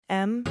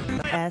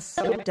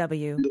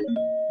MSW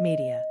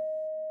Media.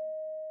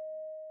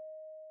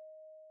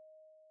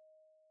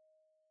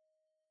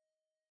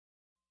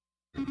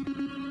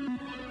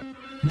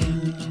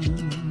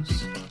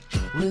 News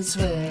with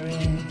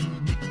swearing.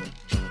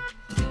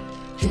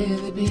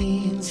 Daily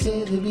beans,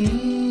 daily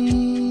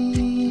beans.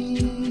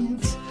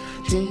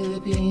 Daily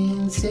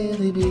beans,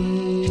 daily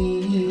beans.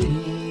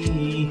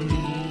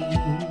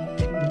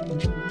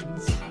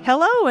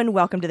 Hello and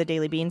welcome to the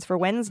Daily Beans for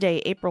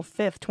Wednesday, April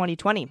 5th,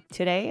 2020.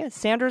 Today,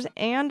 Sanders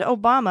and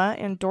Obama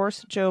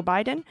endorse Joe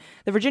Biden.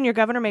 The Virginia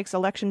governor makes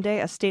Election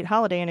Day a state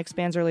holiday and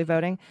expands early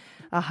voting.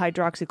 A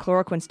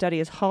hydroxychloroquine study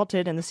is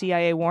halted and the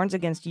CIA warns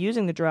against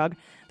using the drug.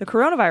 The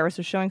coronavirus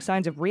is showing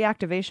signs of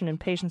reactivation in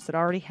patients that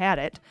already had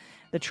it.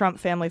 The Trump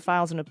family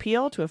files an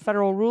appeal to a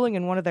federal ruling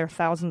in one of their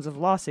thousands of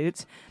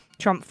lawsuits.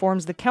 Trump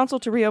forms the Council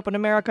to Reopen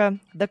America.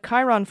 The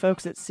Chiron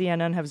folks at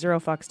CNN have zero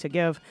fucks to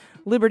give.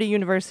 Liberty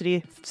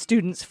University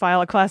students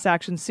file a class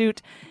action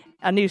suit.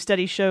 A new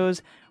study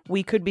shows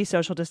we could be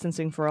social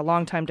distancing for a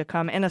long time to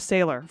come. And a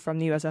sailor from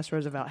the USS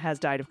Roosevelt has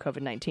died of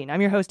COVID-19.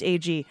 I'm your host,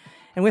 AG.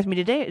 And with me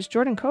today is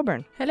Jordan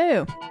Coburn.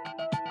 Hello.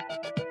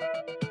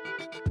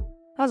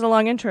 That was a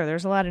long intro.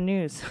 There's a lot of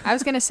news. I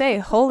was going to say,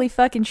 holy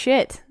fucking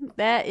shit.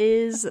 That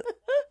is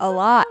a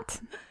lot.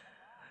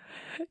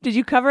 Did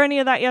you cover any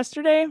of that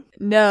yesterday?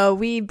 No,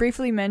 we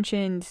briefly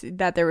mentioned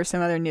that there was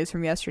some other news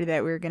from yesterday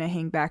that we were going to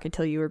hang back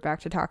until you were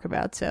back to talk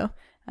about. So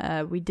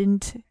we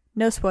didn't.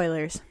 No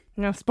spoilers.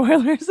 No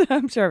spoilers.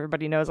 I'm sure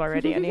everybody knows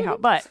already anyhow.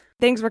 But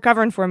thanks for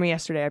covering for me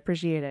yesterday. I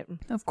appreciate it.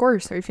 Of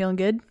course. Are you feeling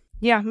good?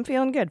 Yeah, I'm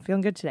feeling good.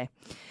 Feeling good today.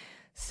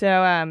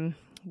 So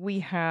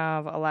we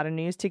have a lot of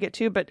news to get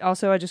to, but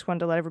also I just wanted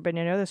to let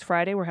everybody know this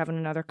Friday we're having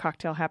another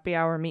cocktail happy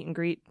hour meet and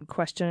greet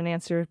question and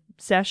answer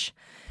sesh.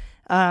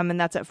 And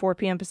that's at 4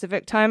 p.m.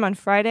 Pacific time on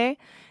Friday.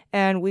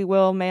 And we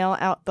will mail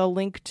out the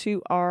link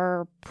to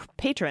our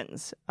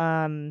patrons.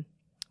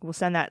 We'll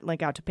send that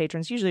link out to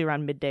patrons usually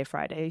around midday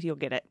Friday. You'll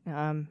get it.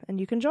 And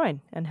you can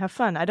join and have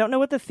fun. I don't know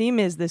what the theme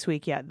is this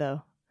week yet,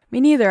 though. Me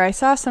neither. I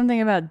saw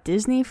something about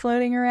Disney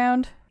floating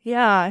around.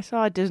 Yeah, I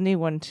saw a Disney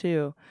one,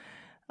 too.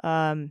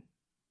 I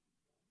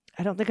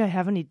don't think I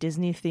have any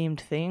Disney-themed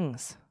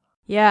things.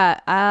 Yeah,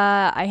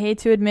 I hate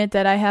to admit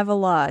that I have a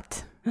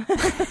lot.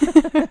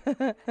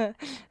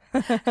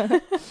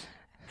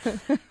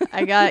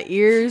 I got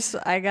ears.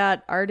 I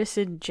got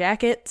artisan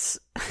jackets.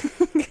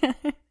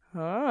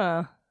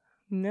 Oh,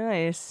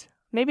 nice.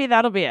 Maybe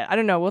that'll be it. I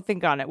don't know. We'll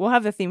think on it. We'll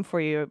have the theme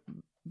for you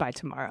by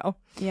tomorrow.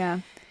 Yeah.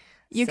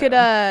 You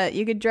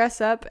could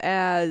dress up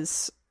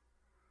as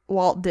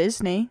Walt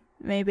Disney,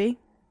 maybe.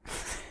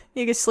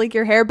 You could sleek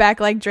your hair back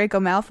like Draco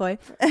Malfoy.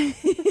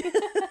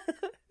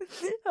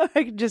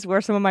 I could just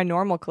wear some of my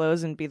normal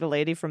clothes and be the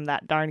lady from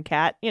That Darn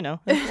Cat,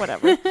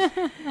 whatever.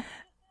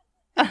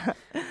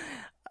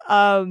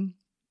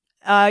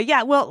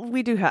 Yeah, well,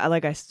 we do have,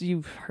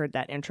 you've heard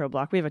that intro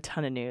block. We have a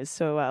ton of news.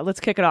 So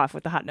let's kick it off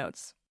with the hot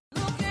notes.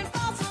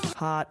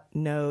 Hot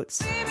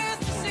notes.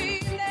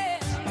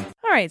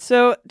 All right,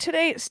 so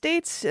today,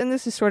 states, and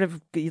this is sort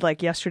of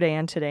like yesterday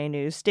and today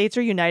news, states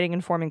are uniting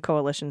and forming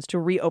coalitions to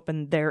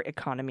reopen their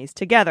economies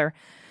together.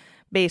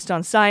 Based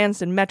on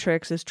science and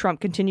metrics, as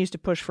Trump continues to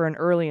push for an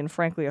early and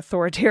frankly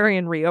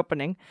authoritarian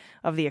reopening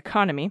of the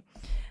economy.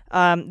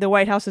 The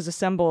White House has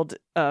assembled,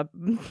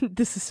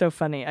 this is so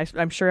funny,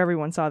 I'm sure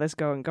everyone saw this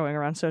going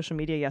around social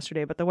media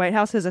yesterday, but the White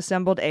House has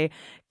assembled a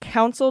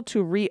Council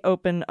to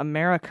Reopen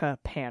America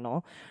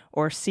panel,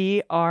 or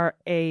CRAP,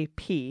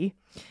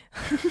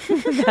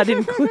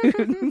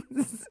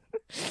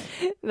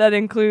 that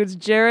includes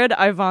Jared,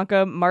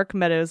 Ivanka, Mark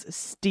Meadows,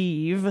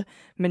 Steve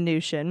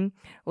Mnuchin,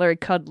 Larry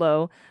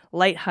Kudlow,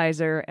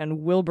 Lighthizer,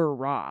 and Wilbur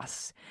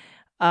Ross.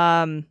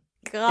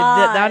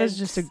 That is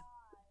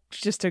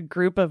just a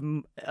group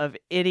of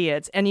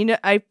idiots. And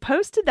I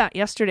posted that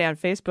yesterday on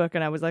Facebook,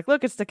 and I was like,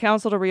 look, it's the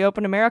Council to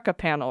Reopen America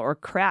panel, or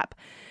CRAP.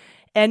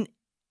 And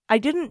I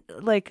didn't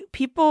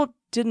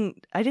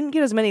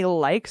get as many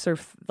likes or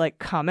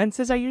comments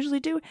as I usually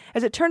do.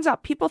 As it turns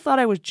out, people thought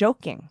I was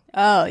joking.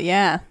 Oh,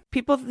 yeah.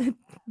 People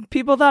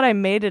thought I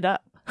made it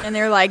up. And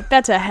they're like,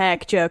 that's a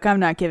hack joke. I'm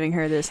not giving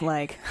her this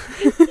like.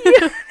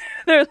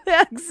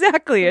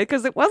 Exactly,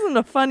 because it wasn't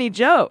a funny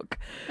joke.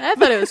 I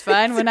thought it was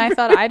fun when I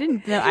thought I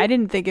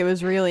didn't think it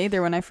was real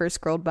either when I first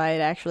scrolled by it.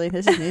 Actually,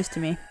 this is news to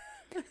me.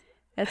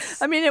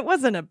 I mean, it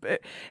wasn't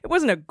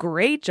a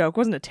great joke,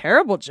 wasn't a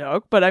terrible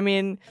joke, but I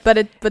mean, but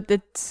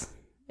it's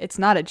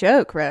not a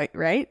joke, right?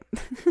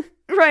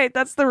 Right.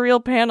 That's the real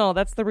panel.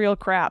 That's the real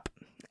crap.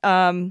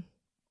 But.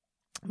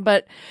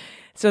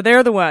 So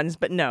they're the ones,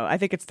 but no, I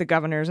think it's the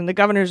governors. And the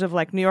governors of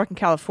New York and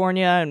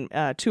California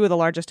and two of the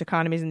largest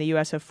economies in the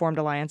U.S. have formed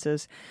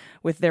alliances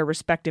with their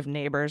respective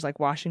neighbors like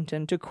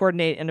Washington to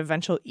coordinate an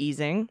eventual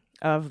easing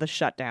of the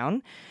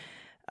shutdown.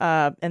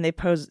 And they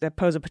pose a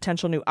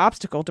potential new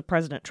obstacle to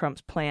President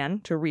Trump's plan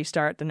to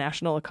restart the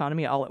national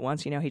economy all at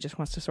once. He just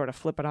wants to sort of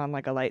flip it on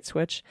like a light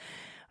switch.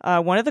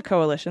 One of the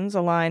coalitions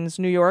aligns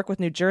New York with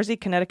New Jersey,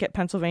 Connecticut,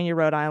 Pennsylvania,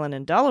 Rhode Island,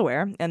 and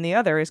Delaware, and the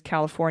other is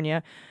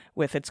California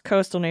with its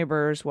coastal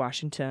neighbors,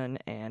 Washington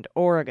and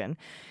Oregon.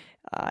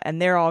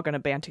 And they're all going to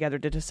band together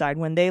to decide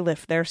when they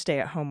lift their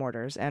stay-at-home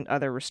orders and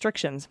other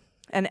restrictions.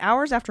 And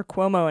hours after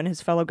Cuomo and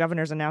his fellow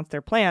governors announced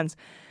their plans,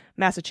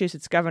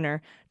 Massachusetts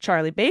Governor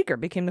Charlie Baker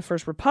became the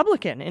first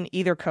Republican in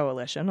either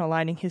coalition,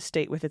 aligning his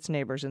state with its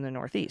neighbors in the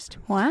Northeast.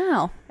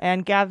 Wow.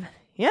 And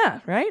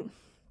right?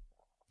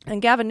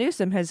 And Gavin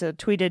Newsom has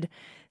tweeted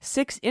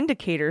 6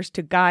 indicators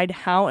to guide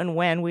how and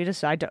when we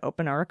decide to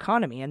open our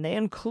economy. And they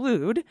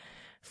include,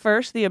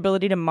 first, the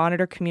ability to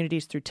monitor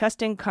communities through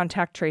testing,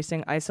 contact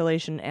tracing,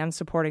 isolation, and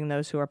supporting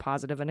those who are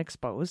positive and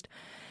exposed.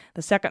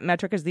 The second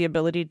metric is the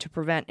ability to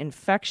prevent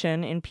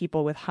infection in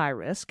people with high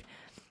risk.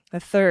 The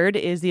third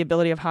is the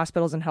ability of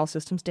hospitals and health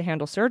systems to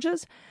handle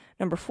surges.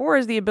 Number 4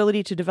 is the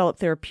ability to develop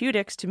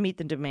therapeutics to meet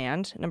the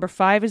demand. Number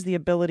 5 is the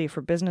ability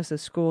for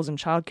businesses, schools, and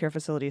childcare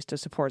facilities to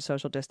support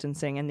social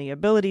distancing, and the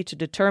ability to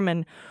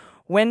determine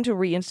when to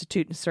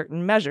reinstitute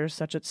certain measures,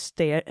 such as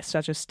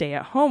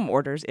stay-at-home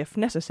orders, if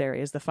necessary,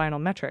 is the final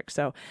metric.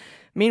 So,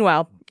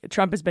 meanwhile,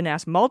 Trump has been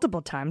asked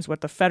multiple times what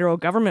the federal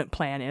government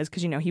plan is,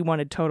 because, he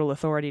wanted total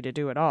authority to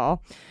do it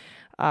all.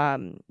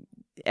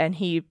 And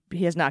he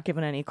has not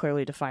given any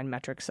clearly defined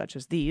metrics such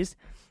as these.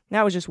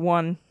 That was just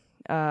one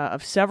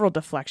of several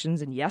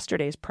deflections in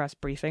yesterday's press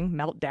briefing,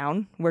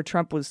 Meltdown, where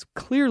Trump was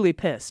clearly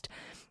pissed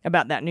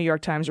about that New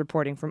York Times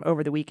reporting from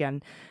over the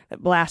weekend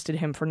that blasted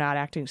him for not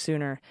acting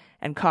sooner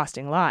and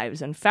costing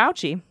lives. And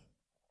Fauci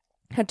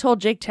had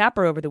told Jake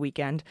Tapper over the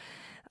weekend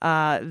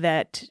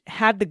that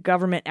had the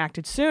government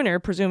acted sooner,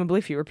 presumably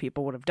fewer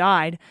people would have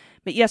died.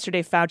 But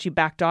yesterday, Fauci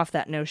backed off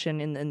that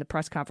notion in the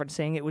press conference,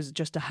 saying it was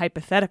just a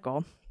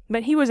hypothetical.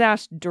 But he was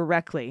asked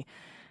directly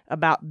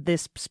about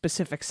this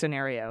specific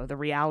scenario, the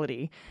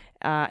reality,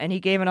 and he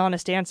gave an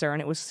honest answer,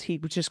 and he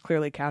was just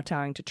clearly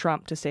kowtowing to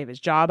Trump to save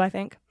his job, I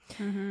think.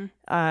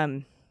 Mm-hmm.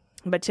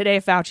 But today,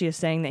 Fauci is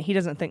saying that he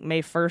doesn't think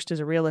May 1st is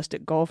a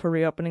realistic goal for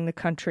reopening the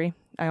country.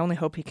 I only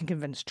hope he can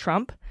convince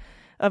Trump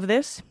of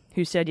this,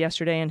 who said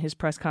yesterday in his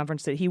press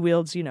conference that he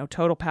wields,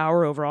 total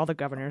power over all the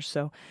governors.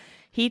 So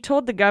he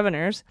told the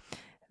governors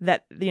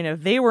that,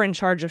 they were in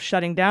charge of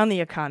shutting down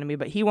the economy,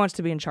 but he wants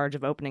to be in charge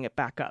of opening it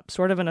back up.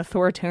 Sort of an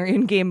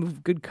authoritarian game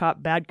of good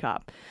cop, bad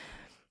cop.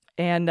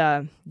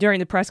 And during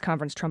the press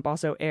conference, Trump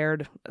also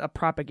aired a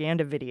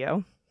propaganda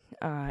video,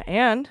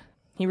 and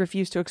he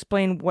refused to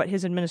explain what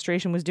his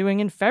administration was doing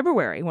in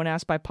February when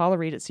asked by Paula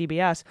Reed at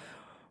CBS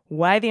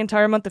why the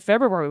entire month of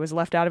February was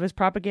left out of his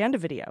propaganda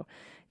video.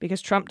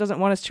 Because Trump doesn't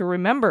want us to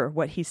remember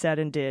what he said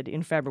and did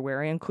in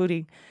February,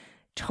 including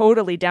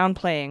totally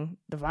downplaying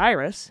the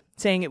virus,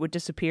 saying it would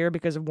disappear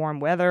because of warm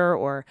weather,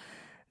 or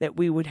that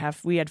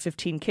we had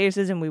 15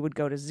 cases and we would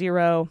go to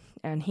 0.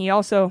 And he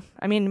also,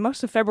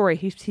 most of February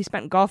he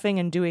spent golfing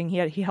and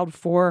he held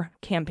 4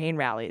 campaign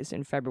rallies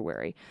in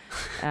February,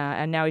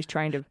 and now he's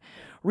trying to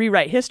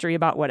rewrite history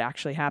about what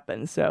actually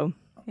happened. So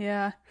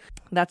yeah,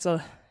 that's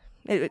ugh.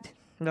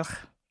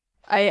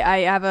 I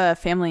have a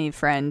family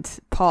friend,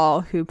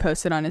 Paul, who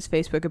posted on his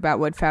Facebook about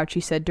what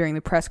Fauci said during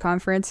the press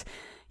conference.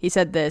 He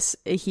said this.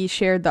 He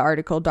shared the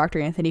article, Dr.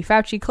 Anthony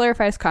Fauci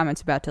clarifies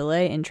comments about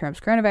delay in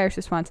Trump's coronavirus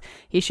response.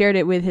 He shared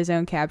it with his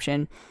own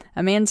caption.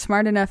 A man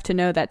smart enough to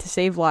know that to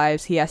save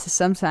lives, he has to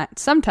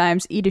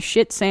sometimes eat a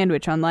shit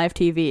sandwich on live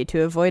TV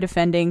to avoid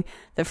offending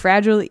the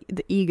fragile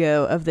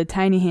ego of the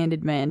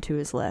tiny-handed man to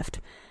his left.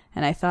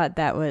 And I thought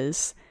that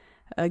was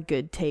a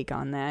good take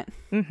on that.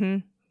 Mm-hmm.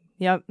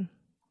 Yep.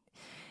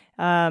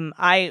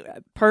 I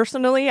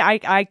personally,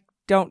 I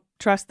don't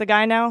trust the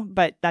guy now,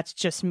 but that's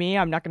just me.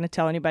 I'm not going to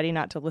tell anybody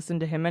not to listen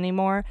to him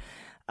anymore.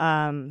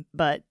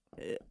 But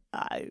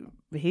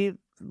he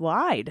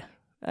lied.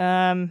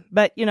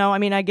 But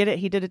I get it.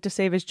 He did it to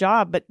save his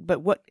job.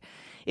 But what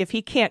if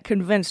he can't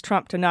convince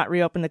Trump to not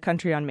reopen the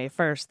country on May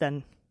 1st?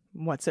 Then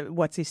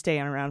what's he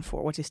staying around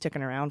for? What's he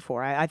sticking around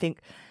for? I think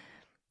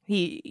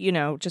he,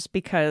 just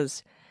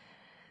because.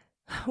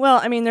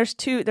 Well, there's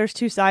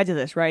two sides of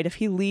this, right? If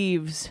he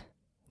leaves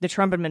the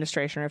Trump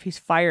administration, or if he's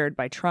fired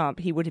by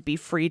Trump, he would be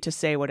free to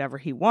say whatever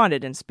he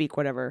wanted and speak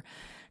whatever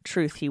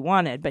truth he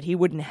wanted, but he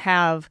wouldn't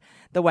have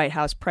the White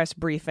House press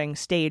briefing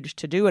stage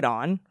to do it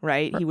on,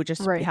 right? He would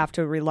just have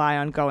to rely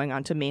on going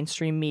onto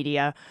mainstream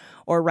media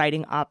or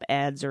writing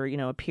op-eds or,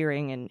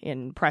 appearing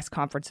in press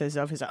conferences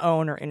of his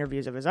own or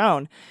interviews of his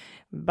own.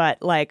 But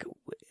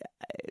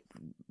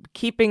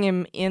keeping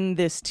him in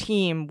this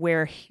team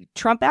where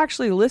Trump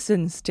actually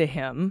listens to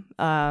him,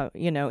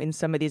 in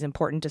some of these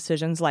important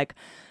decisions, like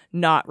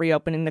not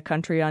reopening the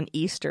country on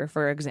Easter,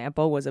 for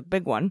example, was a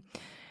big one.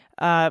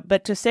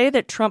 But to say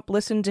that Trump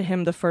listened to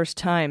him the first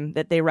time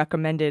that they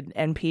recommended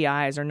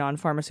NPIs or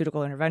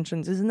non-pharmaceutical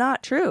interventions is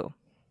not true.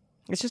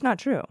 It's just not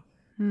true.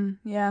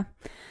 Yeah.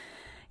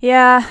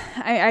 Yeah.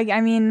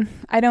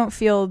 I don't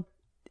feel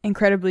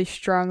incredibly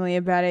strongly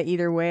about it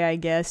either way, I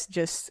guess.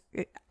 Just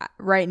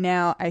right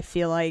now, I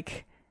feel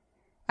like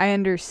I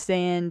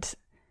understand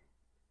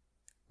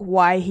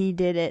why he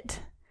did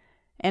it.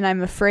 And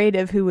I'm afraid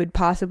of who would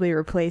possibly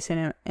replace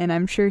him, and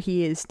I'm sure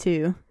he is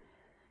too.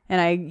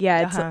 And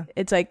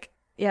it's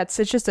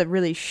just a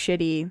really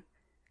shitty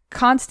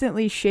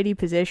constantly shitty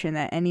position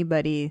that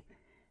anybody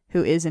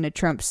who isn't a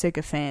Trump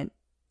sycophant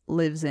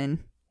lives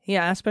in.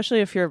 Yeah, especially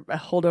if you're a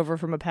holdover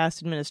from a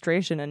past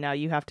administration and now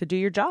you have to do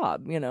your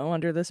job,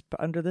 under this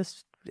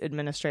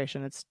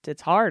administration.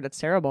 It's hard, it's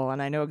terrible,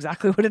 and I know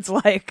exactly what it's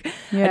like.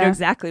 Yeah. I know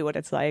exactly what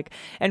it's like.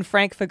 And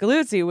Frank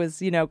Figliuzzi was,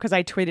 because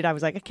I tweeted, I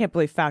was like, I can't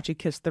believe Fauci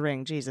kissed the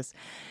ring, Jesus.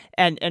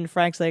 And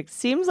Frank's like,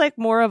 seems like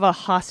more of a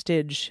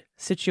hostage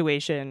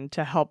situation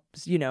to help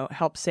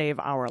save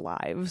our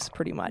lives,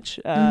 pretty much.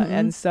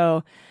 And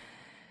so,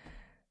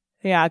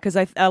 yeah, because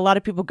a lot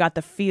of people got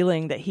the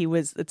feeling that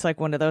it's like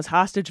one of those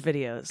hostage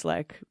videos,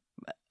 like,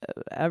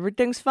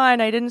 everything's fine.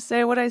 I didn't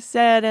say what I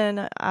said,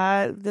 and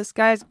this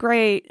guy's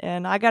great,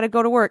 and I got to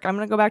go to work. I'm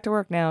going to go back to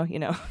work now,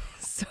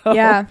 So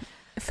yeah,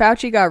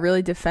 Fauci got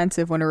really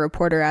defensive when a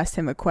reporter asked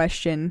him a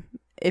question.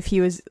 If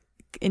he was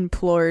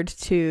implored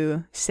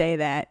to say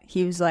that,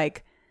 he was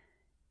like,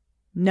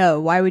 no,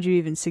 why would you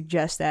even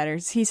suggest that? Or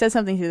he said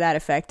something to that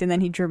effect, and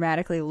then he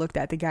dramatically looked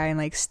at the guy and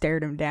like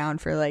stared him down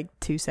for like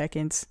 2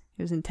 seconds.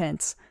 It was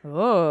intense.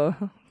 Oh.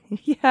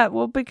 Yeah,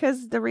 well,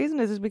 because the reason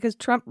is because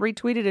Trump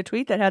retweeted a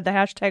tweet that had the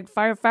hashtag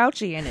Fire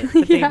Fauci in it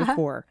the day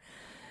before.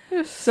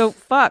 So,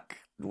 fuck.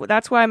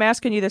 That's why I'm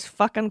asking you this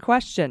fucking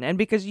question. And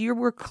because you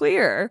were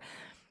clear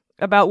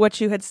about what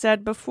you had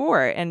said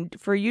before. And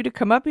for you to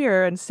come up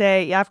here and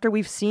say, after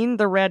we've seen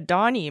the Red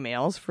Dawn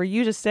emails, for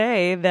you to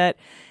say that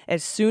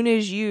as soon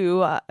as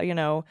you,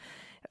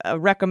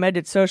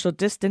 recommended social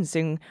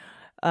distancing,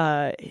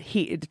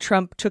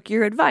 Trump took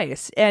your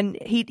advice, and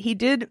he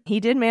did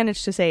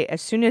manage to say,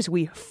 as soon as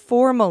we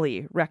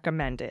formally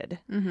recommended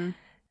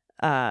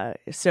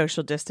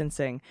social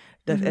distancing,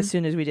 as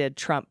soon as we did,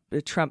 Trump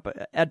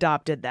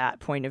adopted that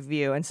point of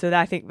view. And so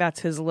I think that's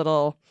his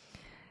little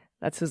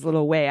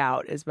way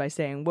out, is by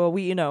saying, well,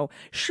 we,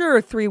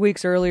 sure, 3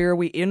 weeks earlier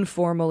we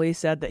informally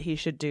said that he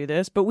should do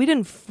this, but we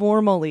didn't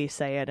formally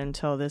say it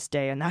until this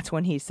day, and that's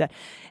when he said.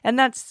 And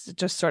that's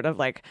just sort of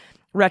like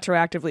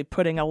retroactively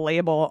putting a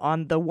label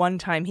on the one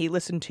time he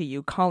listened to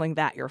you, calling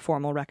that your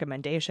formal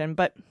recommendation.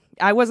 But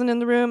I wasn't in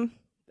the room,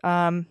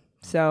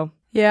 so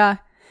yeah,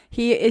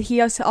 he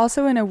is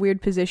also in a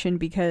weird position,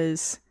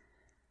 because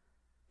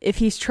if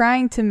he's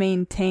trying to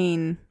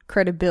maintain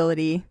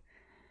credibility,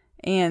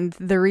 and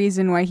the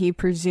reason why he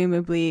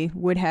presumably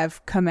would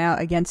have come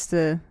out against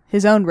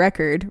his own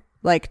record,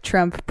 like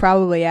Trump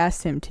probably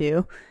asked him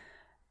to.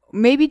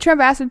 Maybe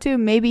Trump asked him to.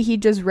 Maybe he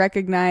just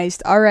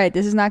recognized, all right,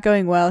 this is not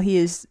going well. He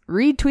is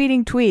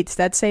retweeting tweets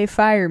that say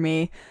fire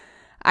me.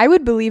 I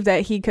would believe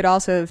that he could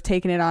also have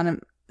taken it on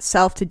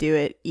himself to do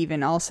it,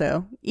 even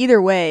also.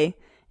 Either way,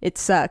 it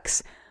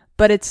sucks.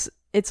 But it's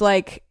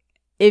like,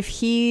 if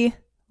he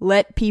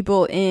let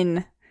people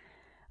in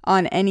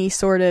on any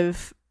sort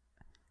of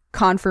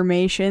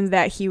confirmation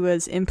that he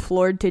was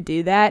implored to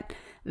do that,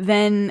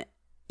 then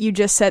he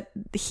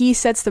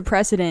sets the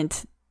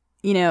precedent.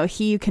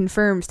 He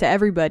confirms to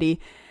everybody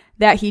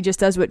that he just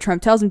does what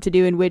Trump tells him to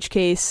do, in which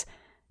case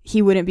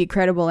he wouldn't be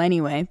credible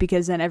anyway,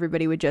 because then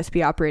everybody would just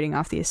be operating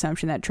off the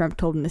assumption that Trump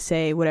told him to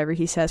say whatever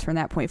he says from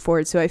that point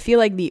forward. So I feel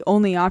like the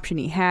only option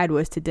he had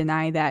was to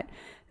deny that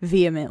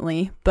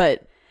vehemently.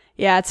 But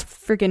yeah, it's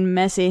freaking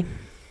messy.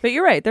 But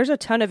you're right. There's a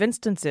ton of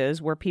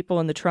instances where people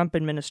in the Trump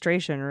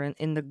administration or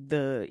in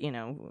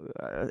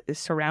the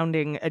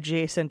surrounding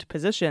adjacent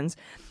positions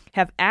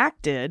have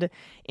acted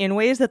in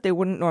ways that they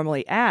wouldn't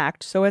normally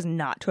act so as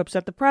not to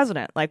upset the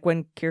president. Like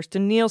when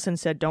Kirstjen Nielsen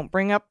said, don't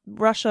bring up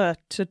Russia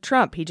to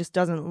Trump. He just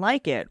doesn't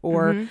like it.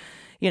 Or,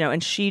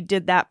 and she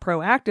did that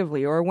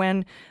proactively. Or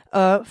when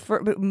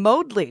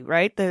Modly,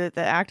 right, the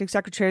acting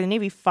secretary of the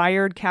Navy,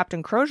 fired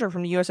Captain Crozier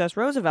from the USS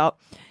Roosevelt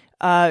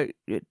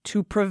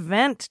to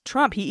prevent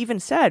Trump. He even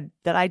said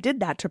that I did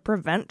that to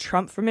prevent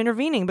Trump from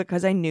intervening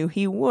because I knew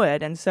he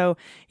would. And so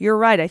you're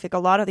right. I think a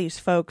lot of these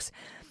folks,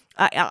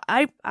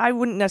 I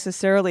wouldn't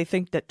necessarily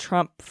think that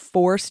Trump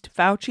forced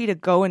Fauci to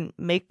go and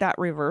make that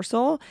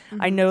reversal.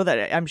 I know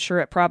that I'm sure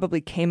it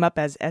probably came up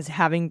as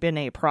having been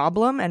a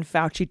problem, and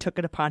Fauci took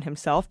it upon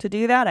himself to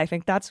do that. I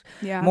think that's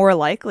more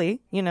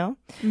likely, and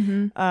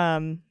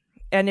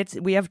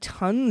we have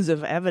tons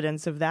of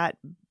evidence of that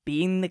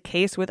being the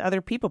case with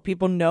other people.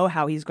 People know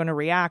how he's going to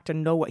react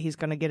and know what he's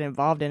going to get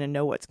involved in and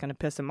know what's going to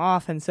piss him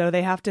off. And so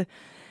they have to,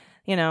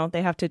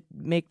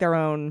 make their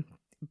own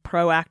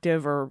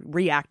proactive or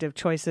reactive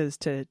choices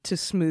to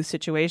smooth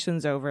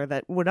situations over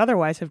that would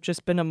otherwise have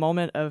just been a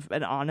moment of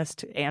an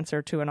honest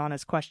answer to an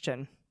honest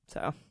question.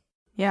 So,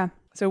 yeah.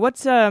 So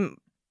what's,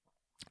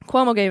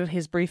 Cuomo gave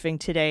his briefing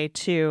today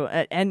too.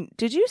 And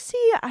did you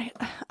see,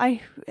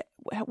 I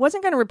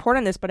wasn't going to report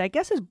on this, but I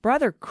guess his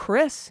brother,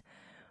 Chris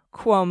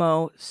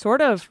Cuomo,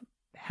 sort of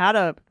had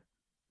a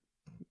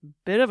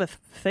bit of a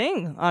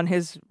thing on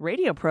his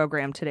radio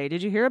program today.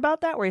 Did you hear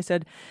about that? Where he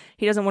said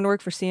he doesn't want to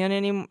work for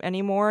CNN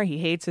anymore. He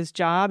hates his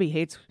job. He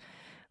hates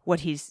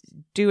what he's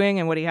doing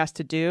and what he has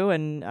to do,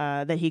 and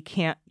that he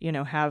can't,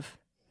 have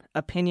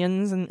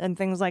opinions and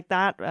things like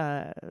that.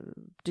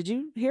 Did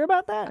you hear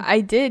about that?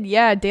 I did,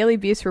 yeah. Daily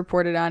Beast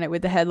reported on it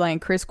with the headline,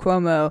 Chris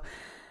Cuomo,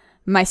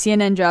 my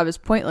CNN job is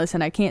pointless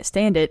and I can't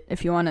stand it.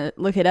 If you want to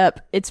look it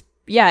up, it's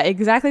Yeah,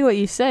 exactly what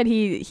you said.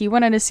 He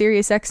went on a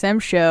Sirius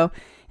XM show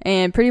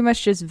and pretty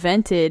much just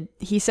vented.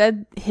 He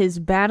said his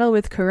battle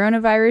with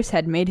coronavirus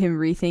had made him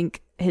rethink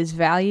his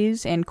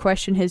values and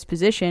question his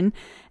position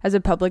as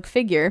a public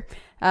figure.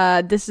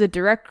 This is a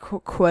direct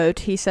quote.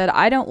 He said,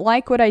 "I don't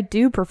like what I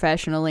do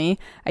professionally.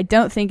 I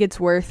don't think it's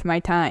worth my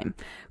time."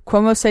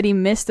 Cuomo said he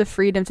missed the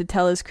freedom to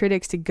tell his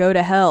critics to go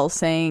to hell,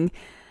 saying,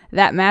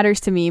 "That matters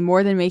to me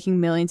more than making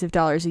millions of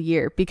dollars a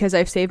year because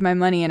I've saved my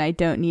money and I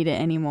don't need it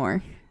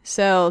anymore."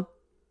 So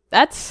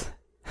that's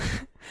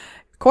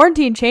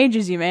quarantine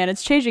changes you, man.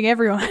 It's changing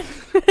everyone.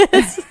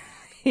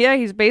 Yeah,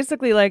 he's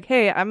basically like,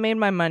 hey, I made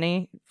my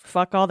money.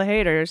 Fuck all the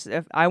haters.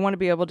 If I want to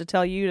be able to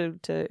tell you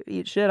to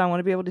eat shit, I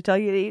want to be able to tell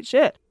you to eat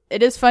shit.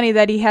 It is funny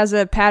that he has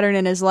a pattern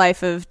in his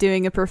life of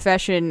doing a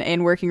profession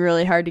and working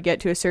really hard to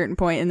get to a certain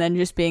point and then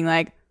just being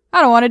like,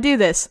 I don't want to do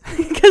this.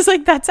 Because,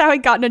 like, that's how he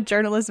got into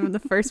journalism in the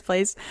first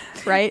place,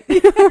 right?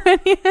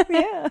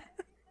 Yeah.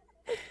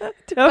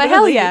 Totally. But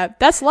hell yeah,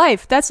 that's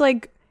life. That's,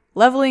 like,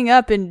 leveling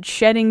up and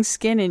shedding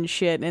skin and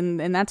shit, and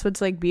that's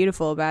what's, like,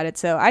 beautiful about it.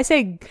 So I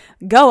say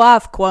go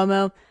off,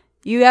 Cuomo.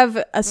 You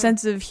have a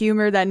sense of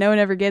humor that no one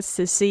ever gets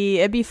to see.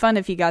 It'd be fun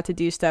if he got to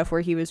do stuff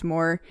where he was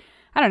more,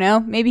 I don't know,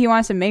 maybe he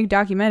wants to make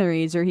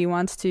documentaries or he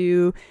wants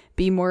to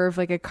be more of,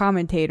 like, a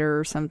commentator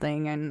or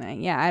something.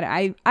 And,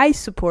 yeah, I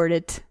support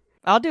it.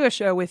 I'll do a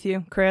show with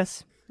you,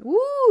 Chris.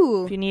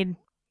 Woo! If you need,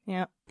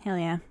 yeah. Hell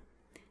yeah.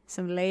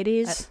 Some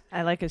ladies.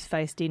 I like his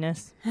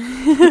feistiness.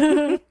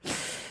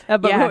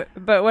 But Yeah.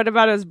 but what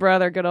about his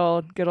brother, good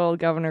old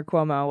Governor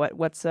Cuomo?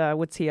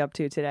 What's he up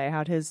to today?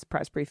 How'd his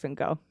press briefing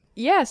go?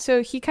 Yeah,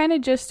 so he kind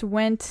of just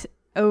went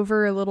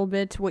over a little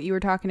bit what you were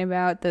talking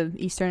about, the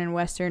Eastern and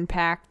Western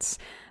pacts.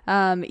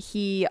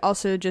 He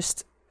also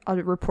just, I'll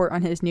report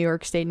on his New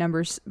York State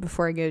numbers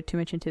before I go too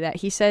much into that.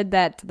 He said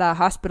that the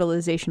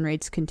hospitalization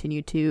rates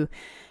continue to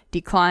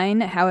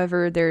decline.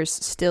 However, there's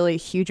still a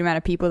huge amount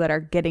of people that are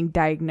getting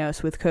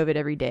diagnosed with COVID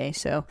every day.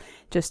 So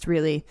just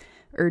really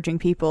urging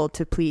people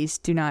to please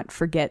do not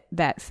forget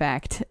that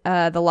fact.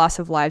 The loss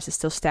of lives is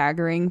still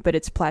staggering, but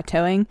it's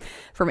plateauing.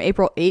 From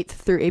April 8th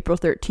through April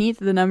 13th,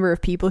 the number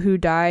of people who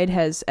died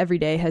every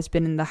day has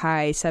been in the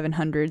high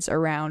 700s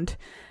around.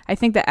 I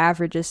think the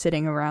average is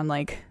sitting around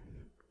like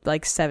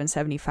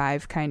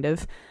 775 kind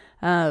of.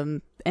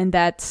 And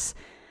that's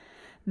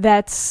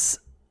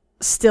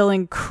still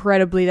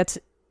incredibly, that's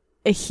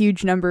a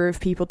huge number of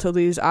people to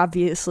lose.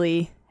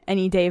 Obviously,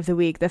 any day of the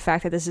week, the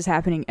fact that this is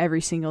happening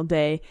every single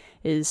day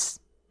is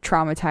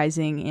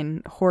traumatizing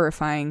and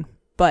horrifying,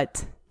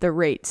 but the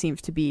rate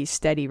seems to be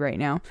steady right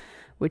now,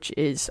 which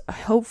is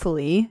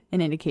hopefully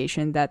an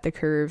indication that the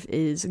curve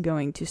is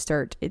going to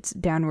start its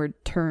downward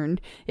turn.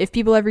 If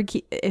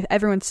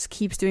everyone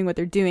keeps doing what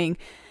they're doing,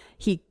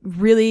 he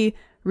really,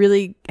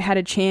 really had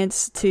a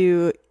chance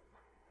to,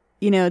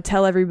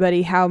 tell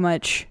everybody how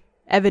much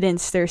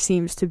evidence there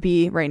seems to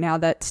be right now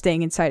that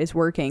staying inside is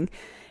working.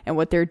 And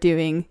what they're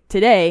doing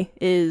today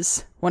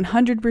is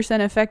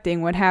 100%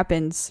 affecting what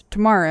happens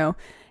tomorrow.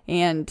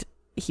 And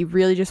he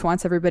really just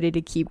wants everybody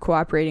to keep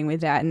cooperating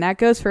with that. And that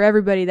goes for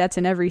everybody. That's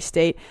in every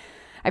state.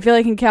 I feel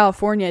like in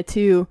California,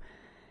 too,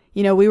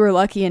 we were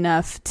lucky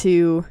enough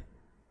to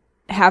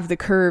have the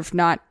curve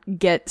not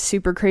get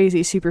super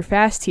crazy, super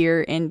fast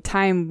here. And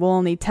time will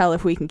only tell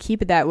if we can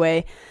keep it that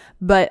way.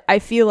 But I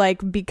feel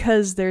like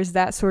because there's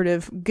that sort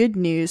of good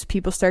news,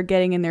 people start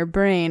getting in their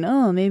brain,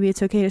 oh, maybe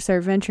it's okay to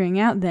start venturing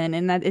out then.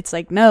 And that it's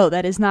like, no,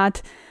 that is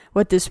not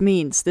what this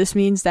means. This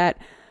means that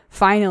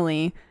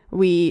finally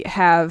we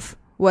have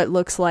what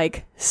looks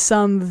like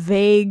some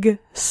vague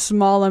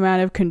small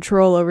amount of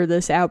control over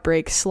this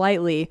outbreak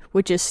slightly,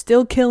 which is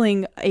still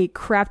killing a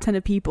crap ton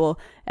of people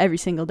every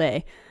single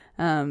day.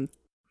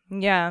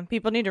 Yeah,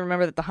 people need to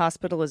remember that the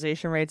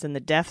hospitalization rates and the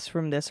deaths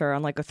from this are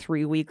on like a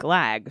 3-week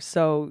lag.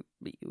 So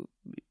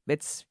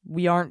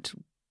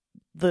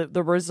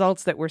the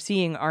results that we're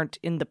seeing aren't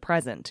in the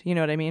present. You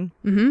know what I mean?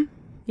 Mm-hmm.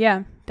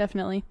 Yeah,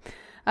 definitely.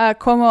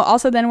 Cuomo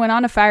also then went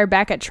on to fire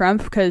back at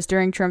Trump because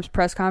during Trump's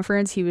press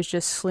conference, he was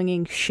just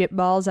slinging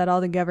shitballs at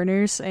all the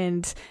governors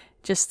and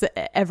just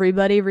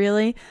everybody,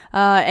 really.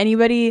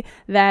 Anybody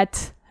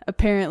that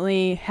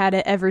apparently had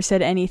ever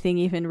said anything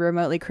even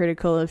remotely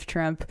critical of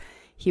Trump,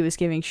 he was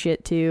giving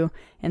shit to.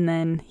 And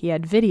then he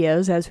had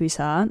videos, as we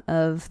saw,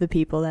 of the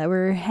people that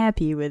were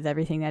happy with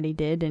everything that he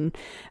did. And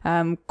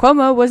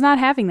Cuomo was not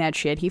having that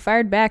shit. He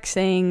fired back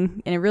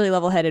saying, in a really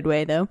level-headed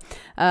way, though,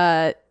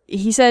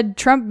 he said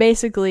Trump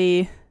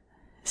basically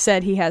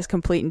said he has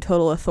complete and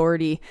total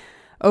authority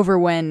over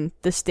when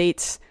the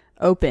states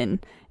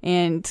open.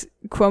 And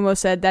Cuomo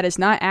said that is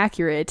not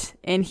accurate.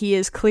 And he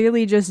is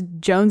clearly just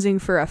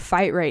jonesing for a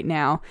fight right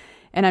now.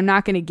 And I'm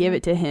not going to give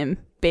it to him,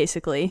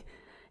 basically.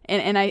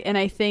 And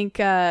I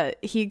think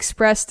he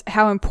expressed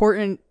how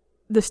important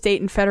the state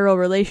and federal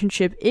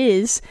relationship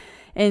is.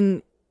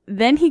 And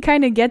then he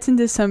kind of gets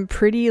into some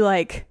pretty,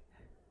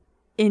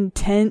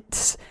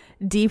 intense,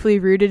 deeply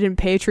rooted in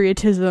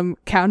patriotism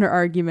counter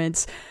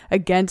arguments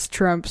against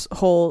Trump's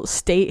whole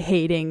state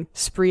hating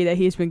spree that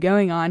he's been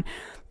going on.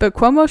 But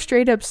Cuomo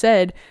straight up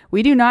said,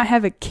 we do not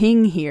have a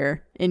king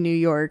here in New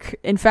York.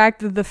 In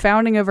fact, the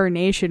founding of our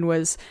nation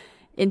was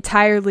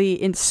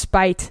entirely in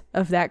spite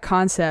of that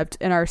concept,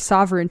 and our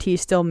sovereignty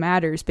still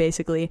matters,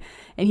 basically.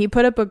 And he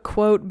put up a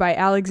quote by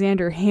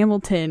Alexander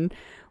Hamilton,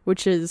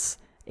 which is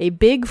a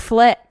big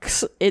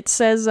flex. It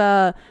says,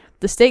 the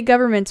state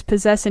governments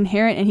possess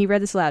inherent, and he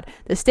read this aloud,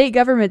 the state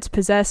governments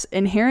possess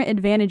inherent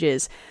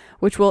advantages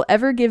which will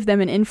ever give them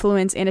an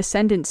influence and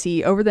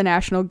ascendancy over the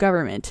national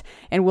government,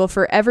 and will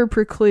forever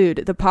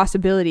preclude the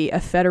possibility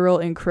of federal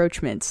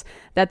encroachments.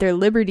 That their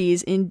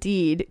liberties,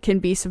 indeed, can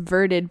be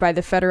subverted by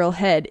the federal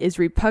head is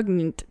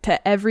repugnant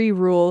to every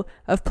rule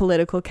of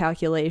political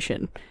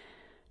calculation.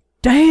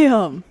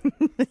 Damn!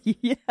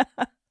 Yeah.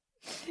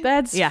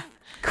 That's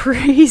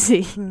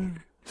crazy.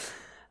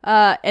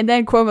 And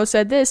then Cuomo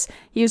said this.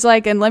 He was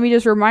like, and let me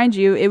just remind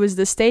you, it was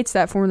the states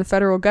that formed the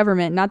federal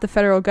government, not the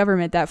federal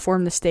government that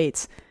formed the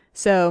states.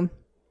 So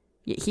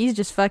he's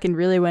just fucking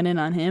really went in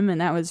on him,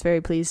 and that was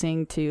very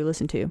pleasing to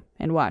listen to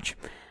and watch.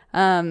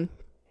 Yeah,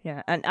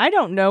 and I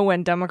don't know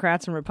when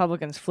Democrats and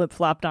Republicans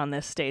flip-flopped on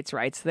this states'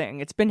 rights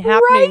thing. It's been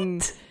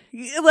happening,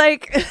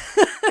 like,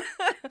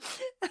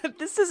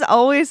 this has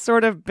always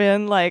sort of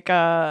been like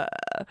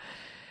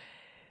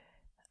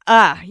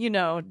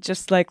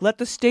just like, let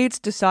the states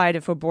decide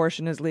if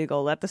abortion is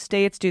legal. Let the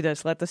states do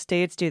this. Let the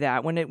states do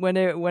that. When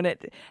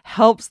it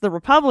helps the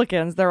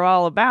Republicans, they're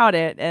all about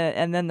it.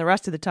 And then the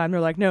rest of the time,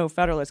 they're like, no,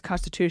 Federalist,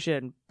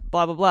 Constitution,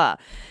 blah, blah, blah.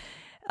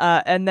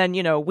 And then,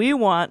 we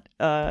want,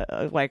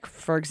 like,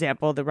 for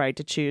example, the right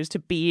to choose to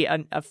be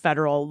a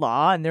federal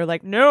law. And they're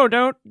like, no,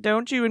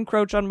 don't you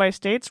encroach on my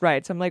states'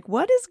 rights. I'm like,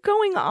 what is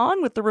going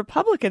on with the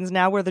Republicans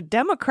now where the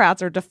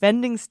Democrats are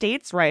defending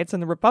states' rights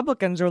and the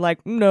Republicans are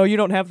like, no, you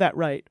don't have that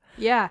right.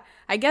 Yeah,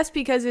 I guess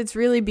because it's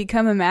really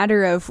become a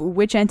matter of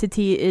which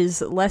entity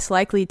is less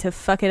likely to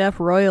fuck it up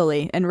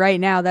royally. And right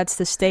now, that's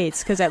the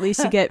states, because at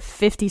least you get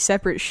 50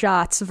 separate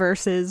shots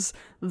versus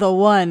the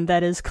one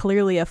that is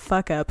clearly a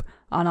fuck up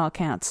on all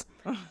counts.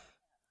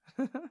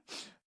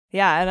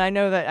 Yeah, and I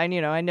know that I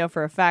know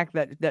for a fact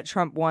that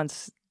Trump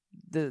wants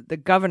the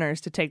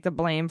governors to take the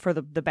blame for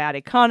the bad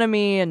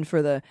economy and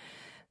for the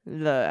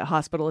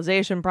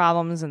hospitalization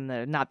problems and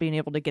the not being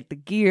able to get the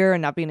gear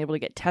and not being able to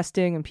get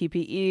testing and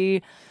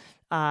PPE.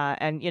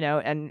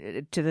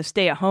 And to the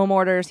stay-at-home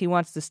orders, he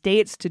wants the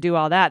states to do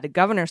all that, the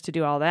governors to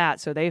do all that,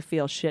 so they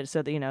feel shit,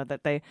 so that,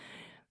 that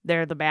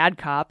they're the bad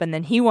cop, and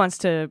then he wants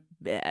to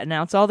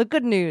announce all the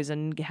good news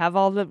and have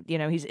all the,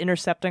 he's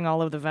intercepting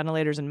all of the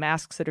ventilators and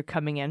masks that are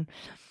coming in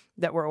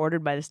that were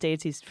ordered by the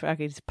states. He's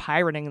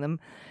pirating them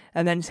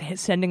and then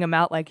sending them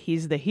out like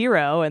he's the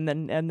hero, and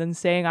then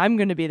saying, I'm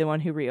going to be the one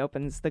who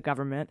reopens the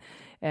government,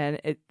 and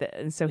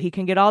so he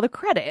can get all the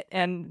credit.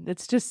 And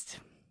it's just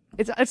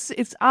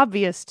it's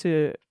obvious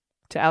to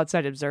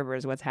outside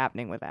observers what's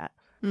happening with that.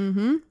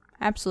 Mm-hmm.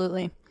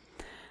 Absolutely.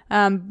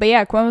 But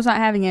yeah, Cuomo's not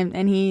having it,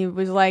 and he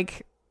was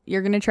like,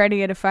 you're going to try to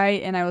get a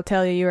fight, and I will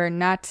tell you, you are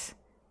not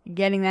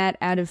getting that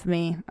out of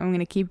me. I'm going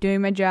to keep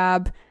doing my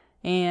job,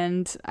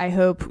 and I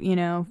hope,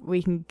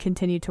 we can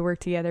continue to work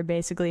together,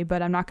 basically,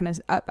 but I'm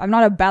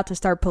not about to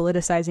start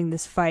politicizing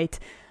this fight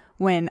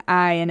when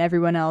I and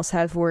everyone else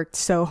have worked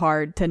so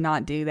hard to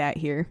not do that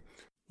here.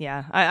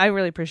 Yeah, I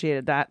really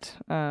appreciated that,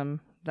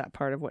 that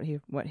part of what he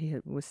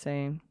was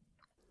saying.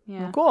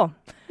 Yeah. Well, cool.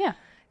 Yeah.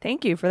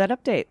 Thank you for that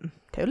update.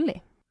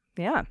 Totally.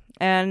 Yeah.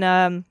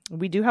 And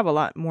we do have a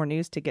lot more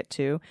news to get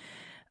to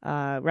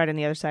right on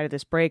the other side of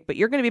this break. But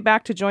you're going to be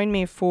back to join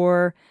me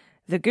for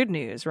the good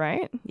news,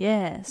 right?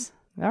 Yes.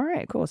 All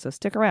right, cool. So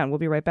stick around. We'll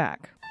be right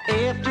back.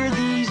 After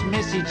these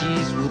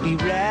messages, we'll be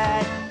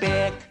right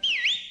back.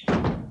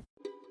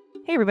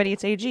 Hey everybody,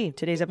 it's AG.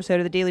 Today's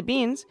episode of the Daily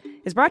Beans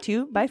is brought to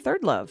you by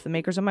Third Love, the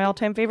makers of my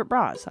all-time favorite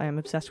bras. I am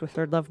obsessed with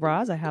Third Love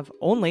bras. I have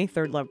only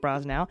Third Love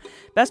bras now.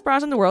 Best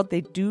bras in the world.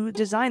 They do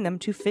design them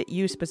to fit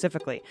you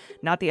specifically,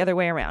 not the other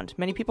way around.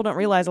 Many people don't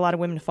realize a lot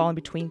of women fall in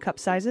between cup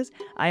sizes.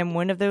 I am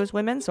one of those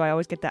women, so I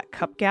always get that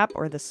cup gap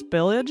or the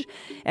spillage,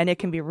 and it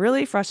can be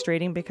really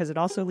frustrating because it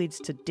also leads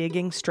to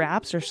digging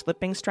straps or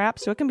slipping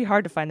straps, so it can be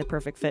hard to find the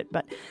perfect fit,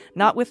 but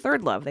not with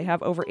Third Love. They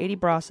have over 80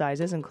 bra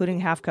sizes,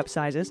 including half cup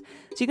sizes,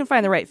 so you can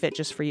find the right fit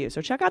just for you.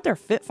 So check out their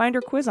Fit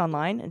Finder quiz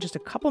online. In just a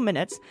couple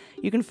minutes,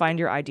 you can find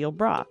your ideal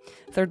bra.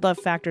 Third Love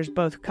factors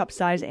both cup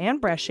size and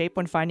breast shape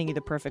when finding you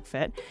the perfect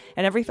fit.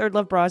 And every Third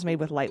Love bra is made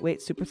with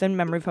lightweight, super thin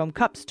memory foam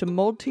cups to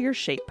mold to your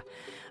shape.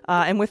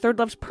 And with Third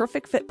Love's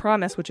perfect fit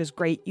promise, which is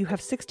great, you have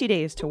 60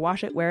 days to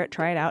wash it, wear it,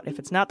 try it out. If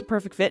it's not the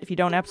perfect fit, if you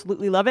don't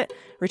absolutely love it,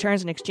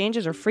 returns and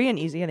exchanges are free and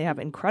easy, and they have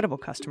incredible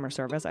customer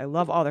service. I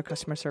love all their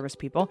customer service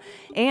people.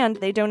 And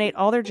they donate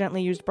all their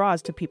gently used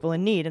bras to people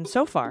in need. And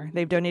so far,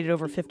 they've donated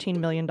over $15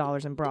 million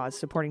in bras,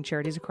 supporting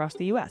charities across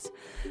the U.S.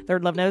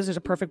 Third Love knows there's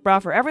a perfect bra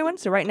for everyone,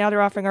 so right now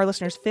they're offering our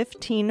listeners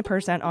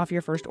 15% off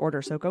your first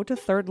order. So go to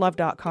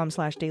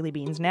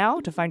thirdlove.com/dailybeans now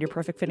to find your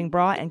perfect fitting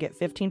bra and get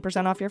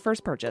 15% off your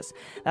first purchase.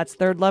 That's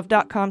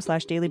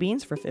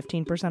thirdlove.com/dailybeans for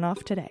 15%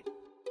 off today.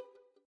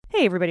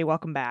 Hey everybody,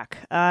 welcome back.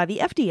 The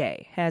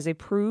FDA has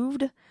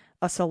approved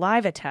a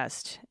saliva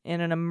test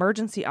in an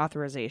emergency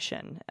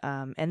authorization.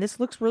 And this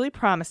looks really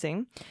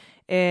promising.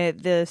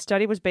 The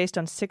study was based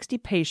on 60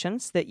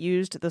 patients that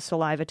used the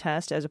saliva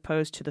test as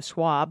opposed to the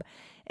swab,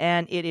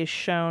 and it is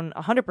shown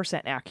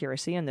 100%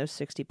 accuracy in those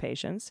 60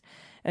 patients.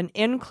 An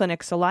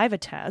in-clinic saliva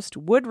test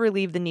would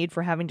relieve the need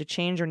for having to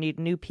change or need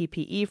new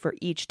PPE for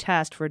each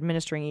test, for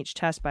administering each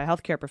test by a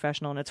healthcare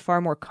professional, and it's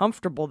far more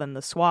comfortable than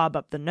the swab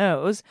up the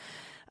nose.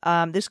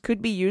 This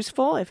could be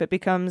useful if it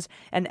becomes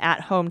an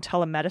at-home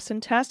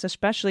telemedicine test,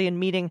 especially in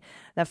meeting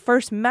the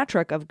first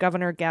metric of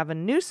Governor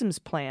Gavin Newsom's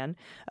plan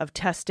of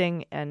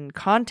testing and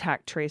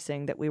contact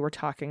tracing that we were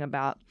talking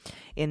about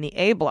in the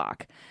A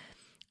block.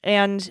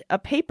 And a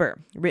paper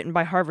written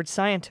by Harvard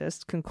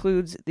scientists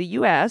concludes the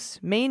U.S.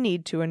 may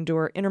need to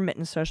endure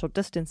intermittent social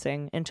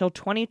distancing until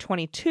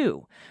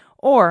 2022,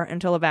 or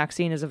until a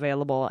vaccine is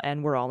available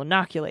and we're all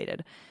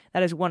inoculated.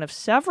 That is one of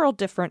several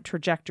different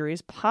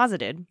trajectories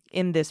posited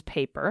in this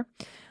paper.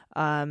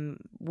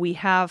 We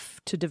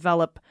have to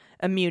develop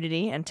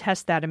immunity and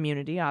test that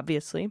immunity,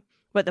 obviously.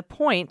 But the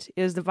point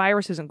is the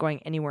virus isn't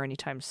going anywhere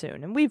anytime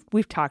soon. And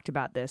we've talked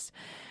about this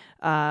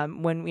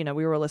when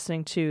we were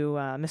listening to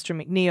Mr.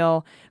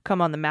 McNeil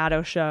come on the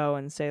Maddow show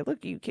and say,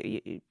 look,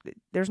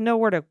 there's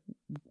nowhere to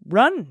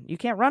run. You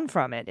can't run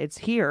from it. It's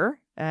here.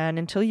 And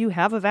until you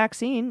have a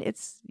vaccine,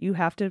 you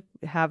have to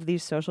have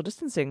these social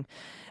distancing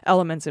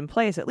elements in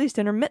place, at least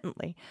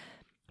intermittently.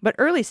 But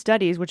early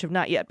studies, which have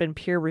not yet been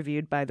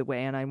peer-reviewed, by the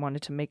way, and I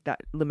wanted to make that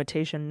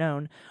limitation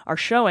known, are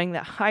showing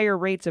that higher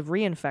rates of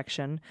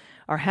reinfection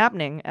are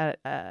happening,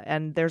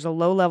 and there's a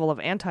low level of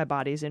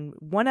antibodies in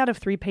 1 out of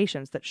 3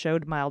 patients that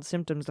showed mild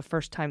symptoms the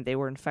first time they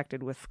were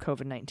infected with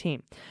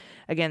COVID-19.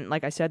 Again,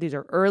 like I said, these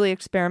are early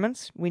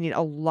experiments. We need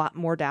a lot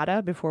more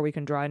data before we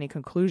can draw any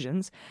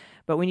conclusions,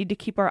 but we need to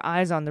keep our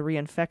eyes on the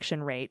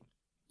reinfection rate.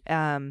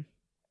 And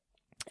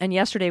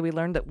yesterday we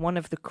learned that one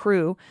of the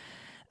crew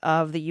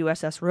of the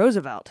USS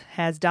Roosevelt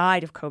has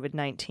died of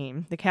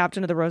COVID-19. The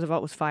captain of the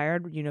Roosevelt was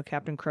fired.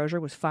 Captain Crozier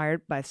was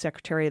fired by the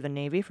Secretary of the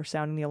Navy for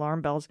sounding the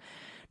alarm bells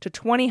to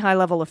 20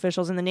 high-level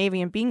officials in the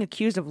Navy and being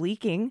accused of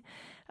leaking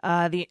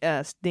the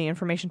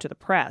information to the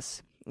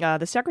press.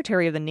 The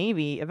Secretary of the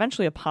Navy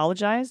eventually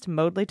apologized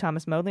to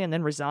Thomas Modly, and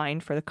then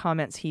resigned for the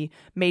comments he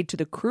made to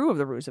the crew of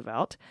the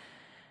Roosevelt.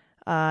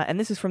 And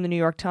this is from the New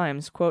York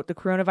Times. Quote, the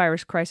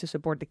coronavirus crisis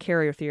aboard the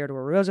carrier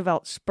Theodore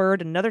Roosevelt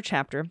spurred another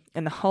chapter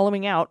in the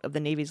hollowing out of the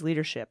Navy's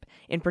leadership,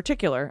 in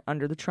particular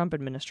under the Trump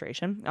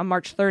administration. On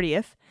March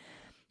 30th,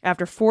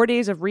 after 4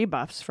 days of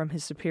rebuffs from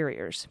his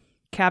superiors,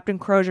 Captain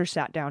Crozier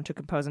sat down to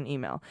compose an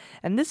email.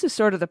 And this is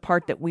sort of the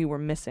part that we were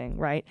missing,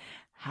 right?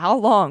 How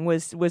long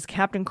was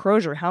Captain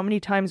Crozier? How many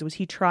times was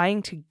he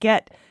trying to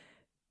get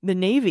the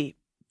Navy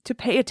to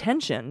pay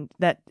attention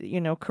that,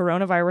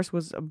 coronavirus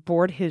was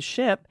aboard his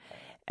ship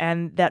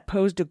and that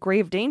posed a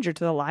grave danger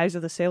to the lives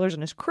of the sailors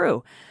and his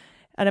crew?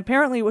 And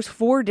apparently it was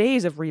 4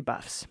 days of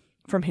rebuffs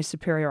from his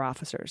superior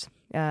officers.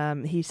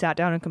 He sat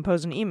down and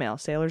composed an email.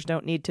 Sailors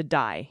don't need to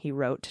die, he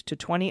wrote to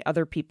 20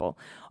 other people,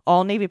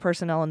 all Navy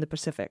personnel in the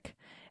Pacific,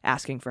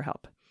 asking for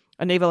help.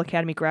 A Naval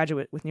Academy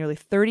graduate with nearly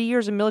 30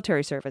 years of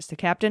military service, the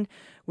captain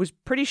was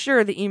pretty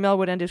sure the email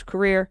would end his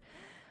career,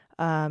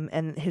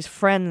 and his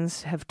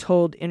friends have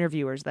told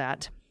interviewers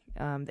that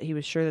he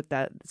was sure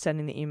that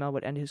sending the email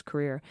would end his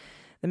career.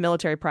 The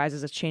military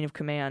prizes a chain of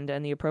command,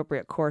 and the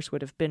appropriate course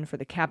would have been for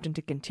the captain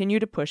to continue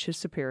to push his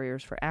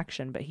superiors for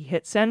action, but he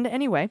hit send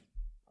anyway.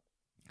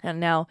 And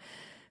now,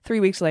 3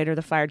 weeks later,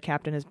 the fired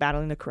captain is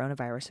battling the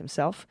coronavirus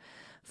himself.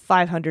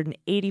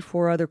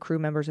 584 other crew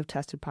members have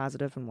tested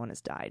positive, and 1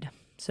 has died.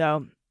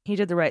 So he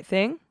did the right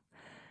thing.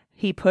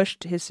 He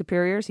pushed his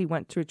superiors. He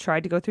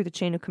tried to go through the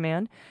chain of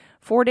command.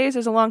 4 days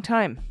is a long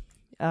time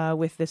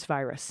with this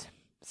virus.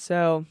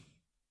 So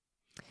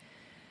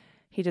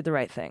he did the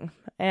right thing.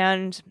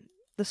 And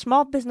the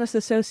Small Business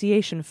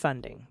Association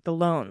funding, the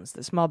loans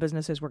that small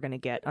businesses were going to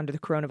get under the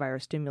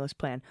coronavirus stimulus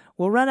plan,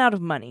 will run out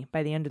of money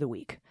by the end of the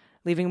week,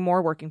 leaving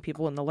more working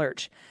people in the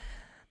lurch.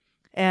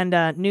 And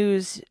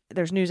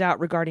there's news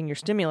out regarding your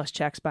stimulus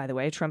checks, by the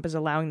way. Trump is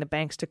allowing the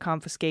banks to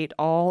confiscate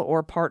all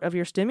or part of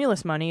your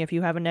stimulus money if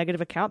you have a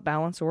negative account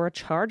balance or a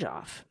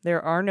charge-off.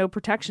 There are no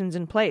protections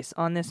in place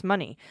on this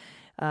money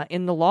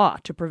in the law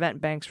to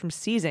prevent banks from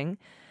seizing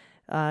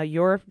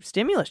your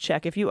stimulus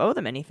check if you owe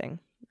them anything.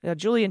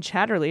 Julian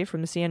Chatterley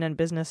from the CNN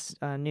Business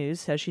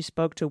News says she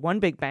spoke to one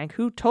big bank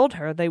who told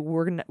her they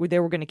were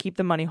going to keep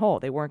the money whole.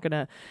 They weren't going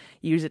to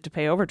use it to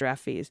pay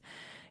overdraft fees.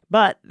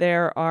 But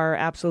there are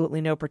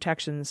absolutely no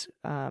protections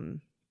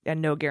and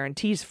no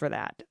guarantees for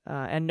that,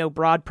 and no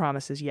broad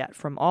promises yet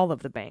from all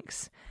of the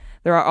banks.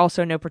 There are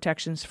also no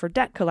protections for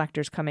debt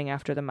collectors coming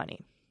after the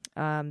money.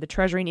 The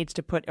Treasury needs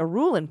to put a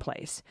rule in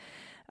place,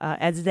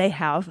 as they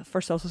have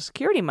for Social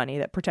Security money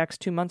that protects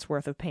 2 months'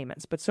 worth of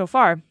payments. But so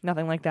far,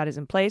 nothing like that is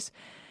in place.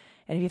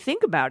 And if you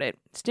think about it,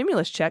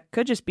 stimulus check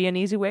could just be an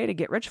easy way to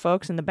get rich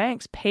folks in the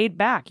banks paid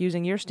back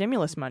using your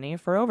stimulus money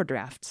for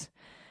overdrafts.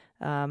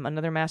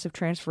 Another massive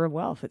transfer of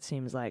wealth, it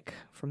seems like,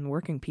 from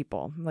working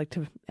people.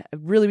 I'd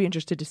really be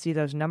interested to see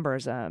those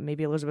numbers.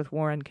 Maybe Elizabeth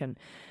Warren can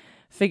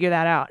figure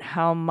that out,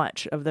 how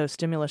much of those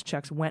stimulus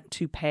checks went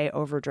to pay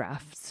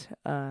overdrafts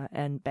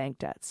and bank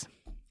debts.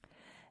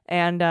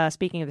 And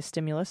speaking of the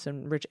stimulus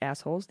and rich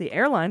assholes, the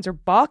airlines are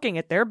balking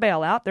at their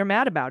bailout. They're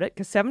mad about it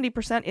because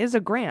 70% is a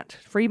grant,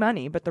 free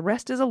money, but the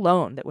rest is a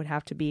loan that would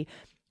have to be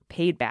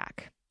paid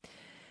back.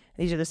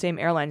 These are the same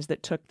airlines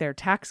that took their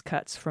tax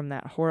cuts from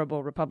that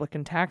horrible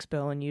Republican tax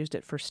bill and used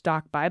it for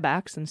stock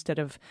buybacks instead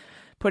of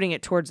putting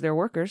it towards their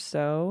workers.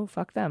 So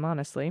fuck them,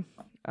 honestly.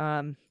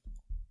 They're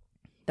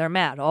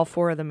mad. All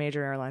 4 of the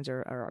major airlines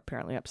are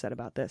apparently upset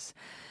about this.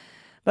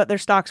 But their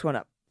stocks went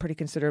up pretty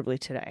considerably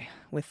today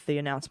with the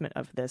announcement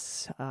of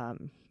this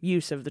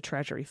use of the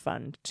Treasury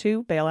Fund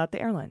to bail out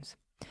the airlines.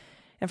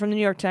 And from the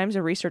New York Times,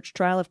 a research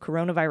trial of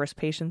coronavirus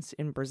patients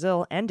in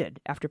Brazil ended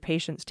after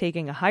patients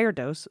taking a higher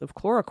dose of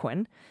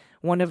chloroquine,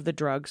 one of the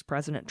drugs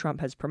President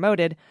Trump has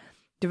promoted,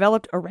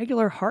 developed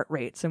irregular heart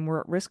rates and were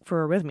at risk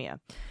for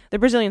arrhythmia. The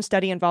Brazilian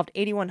study involved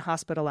 81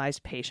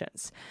 hospitalized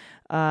patients.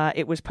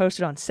 It was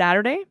posted on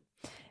Saturday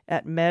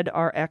at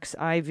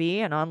MedRxiv,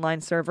 an online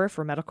server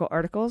for medical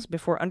articles,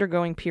 before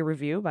undergoing peer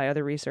review by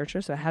other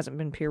researchers, so it hasn't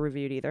been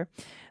peer-reviewed either.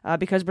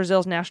 Because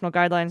Brazil's national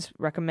guidelines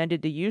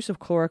recommended the use of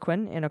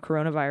chloroquine in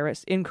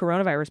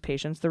coronavirus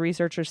patients, the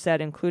researchers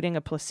said including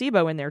a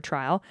placebo in their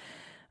trial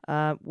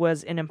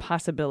was an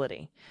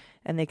impossibility,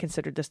 and they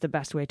considered this the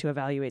best way to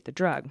evaluate the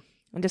drug.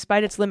 And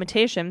despite its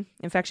limitation,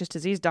 infectious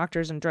disease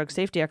doctors and drug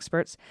safety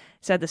experts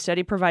said the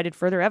study provided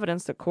further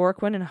evidence that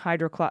chloroquine and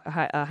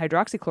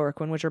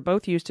hydroxychloroquine, which are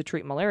both used to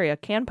treat malaria,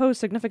 can pose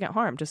significant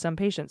harm to some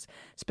patients,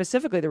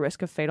 specifically the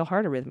risk of fatal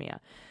heart arrhythmia.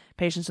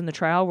 Patients in the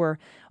trial were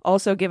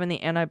also given the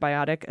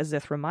antibiotic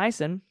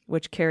azithromycin,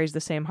 which carries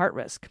the same heart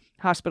risk.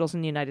 Hospitals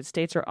in the United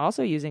States are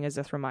also using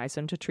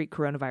azithromycin to treat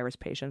coronavirus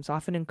patients,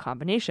 often in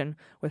combination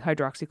with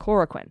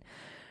hydroxychloroquine.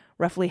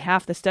 Roughly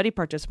half the study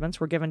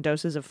participants were given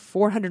doses of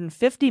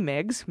 450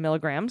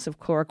 milligrams of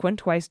chloroquine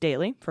twice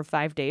daily for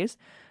 5 days,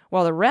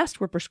 while the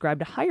rest were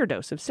prescribed a higher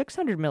dose of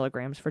 600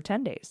 milligrams for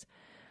 10 days.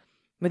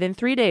 Within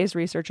 3 days,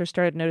 researchers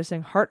started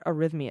noticing heart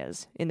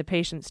arrhythmias in the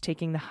patients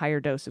taking the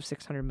higher dose of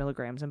 600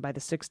 milligrams, and by the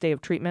 6th day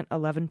of treatment,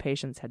 11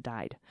 patients had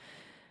died,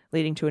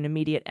 leading to an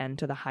immediate end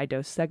to the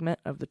high-dose segment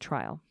of the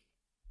trial.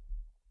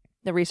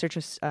 The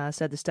researchers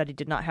said the study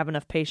did not have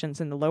enough patients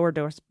in the lower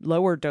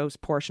dose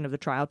portion of the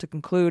trial to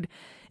conclude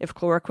if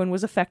chloroquine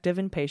was effective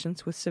in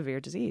patients with severe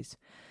disease.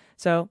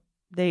 So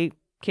they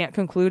can't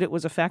conclude it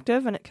was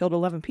effective, and it killed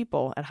 11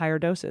 people at higher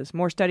doses.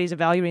 More studies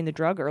evaluating the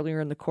drug earlier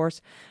in the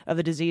course of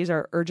the disease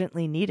are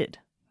urgently needed,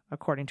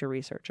 according to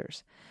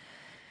researchers.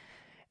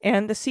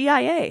 And the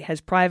CIA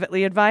has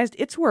privately advised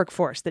its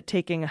workforce that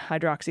taking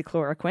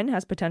hydroxychloroquine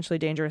has potentially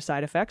dangerous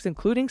side effects,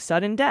 including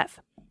sudden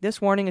death. This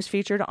warning is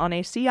featured on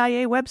a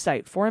CIA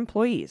website for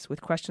employees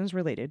with questions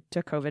related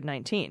to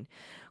COVID-19.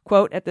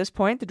 Quote, at this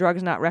point, the drug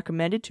is not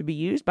recommended to be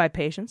used by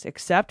patients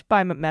except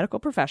by medical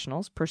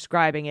professionals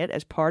prescribing it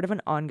as part of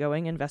an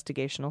ongoing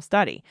investigational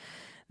study.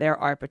 There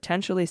are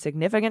potentially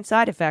significant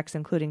side effects,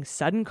 including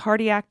sudden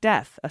cardiac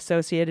death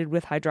associated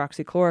with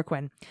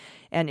hydroxychloroquine,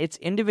 and its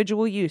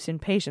individual use in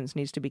patients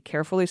needs to be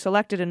carefully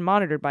selected and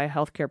monitored by a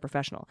healthcare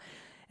professional.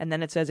 And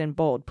then it says in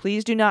bold,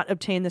 please do not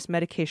obtain this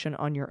medication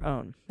on your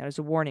own. That is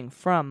a warning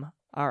from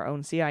our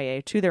own CIA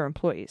to their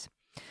employees.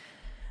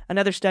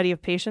 Another study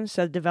of patients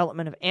said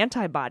development of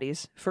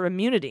antibodies for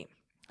immunity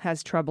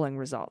has troubling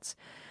results.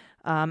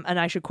 And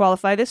I should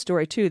qualify this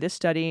story too. This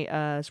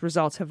study's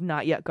results have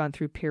not yet gone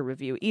through peer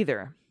review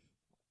either.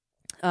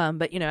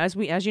 But,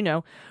 as you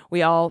know,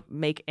 we all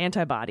make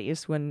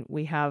antibodies when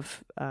we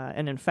have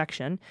an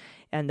infection,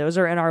 and those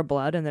are in our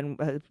blood. And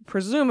then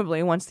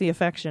presumably once the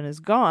infection is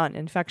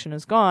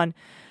gone,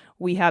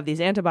 we have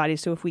these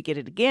antibodies. So if we get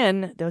it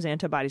again, those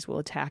antibodies will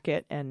attack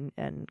it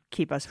and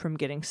keep us from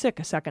getting sick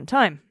a second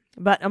time.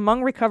 But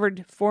among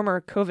recovered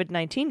former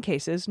COVID-19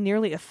 cases,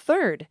 nearly a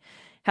third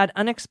had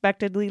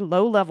unexpectedly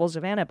low levels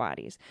of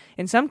antibodies.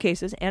 In some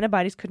cases,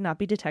 antibodies could not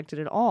be detected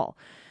at all.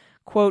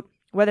 Quote,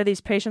 whether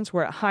these patients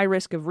were at high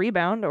risk of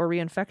rebound or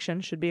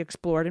reinfection should be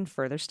explored in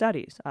further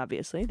studies,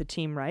 obviously, the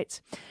team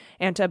writes.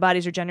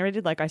 Antibodies are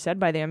generated, like I said,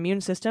 by the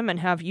immune system and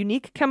have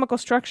unique chemical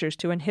structures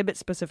to inhibit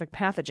specific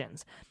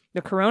pathogens.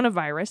 The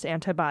coronavirus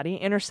antibody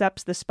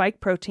intercepts the spike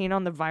protein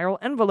on the viral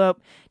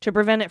envelope to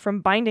prevent it from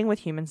binding with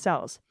human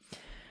cells.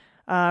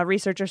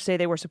 Researchers say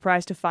they were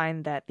surprised to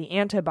find that the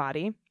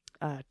antibody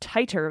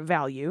titer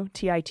value,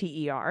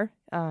 TITER,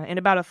 in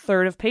about a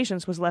third of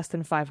patients was less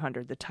than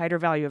 500. The titer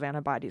value of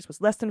antibodies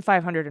was less than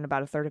 500 in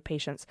about a third of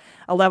patients,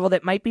 a level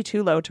that might be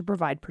too low to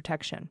provide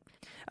protection.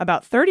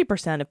 About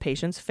 30% of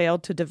patients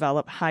failed to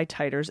develop high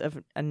titers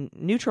of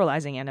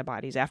neutralizing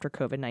antibodies after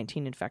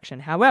COVID-19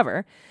 infection.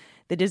 However,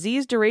 the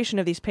disease duration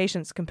of these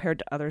patients compared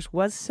to others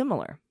was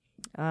similar.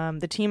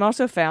 The team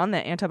also found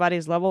that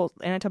antibody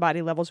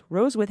levels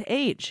rose with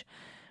age,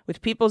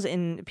 with people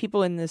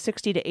in the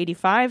 60 to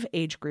 85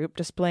 age group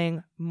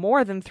displaying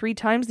more than 3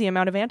 times the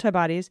amount of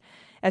antibodies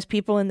as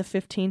people in the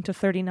 15 to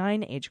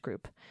 39 age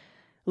group.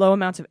 Low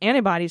amounts of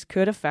antibodies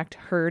could affect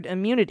herd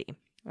immunity.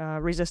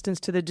 resistance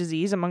to the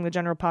disease among the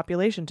general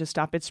population to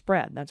stop its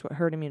spread. That's what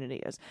herd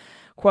immunity is.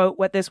 Quote,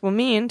 what this will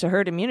mean to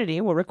herd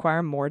immunity will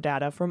require more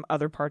data from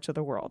other parts of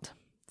the world.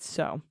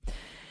 So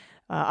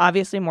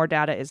obviously more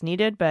data is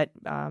needed, but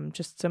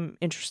just some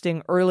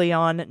interesting early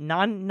on,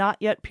 not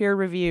yet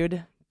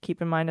peer-reviewed,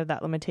 keep in mind of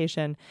that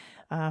limitation,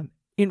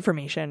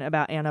 information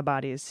about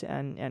antibodies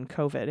and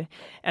COVID.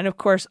 And of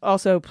course,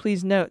 also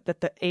please note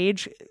that the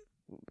age,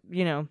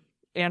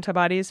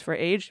 antibodies for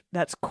age,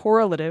 that's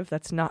correlative,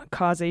 that's not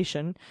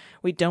causation.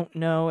 We don't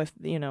know if,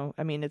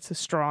 it's a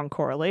strong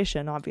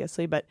correlation,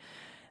 obviously, but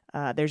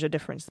there's a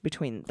difference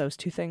between those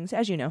two things.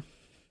 As you know,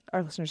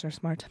 our listeners are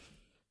smart.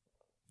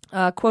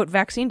 Quote,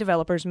 vaccine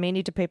developers may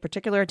need to pay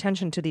particular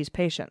attention to these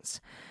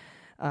patients.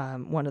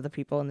 One of the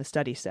people in the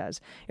study says,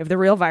 if the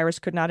real virus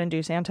could not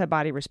induce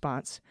antibody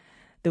response,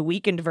 the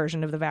weakened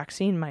version of the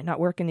vaccine might not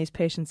work in these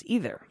patients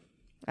either.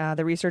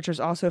 The researchers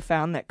also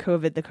found that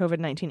the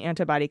COVID-19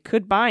 antibody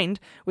could bind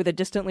with a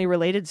distantly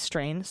related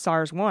strain,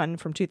 SARS-1,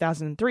 from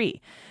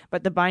 2003,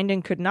 but the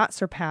binding could not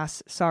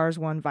surpass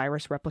SARS-1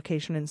 virus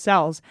replication in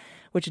cells,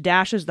 which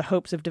dashes the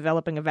hopes of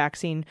developing a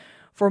vaccine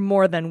for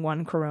more than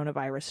one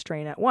coronavirus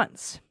strain at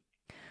once.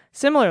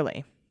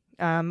 Similarly,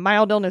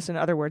 mild illness, in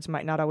other words,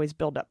 might not always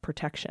build up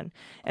protection.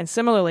 And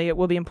similarly, it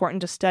will be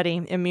important to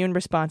study immune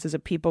responses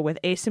of people with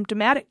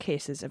asymptomatic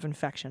cases of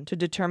infection to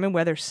determine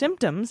whether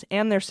symptoms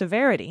and their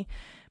severity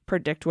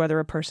predict whether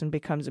a person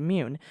becomes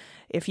immune.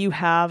 If you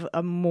have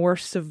a more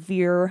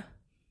severe,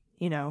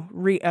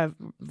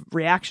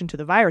 reaction to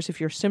the virus, if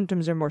your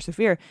symptoms are more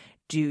severe,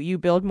 do you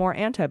build more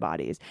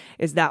antibodies?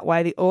 Is that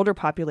why the older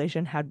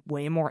population had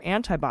way more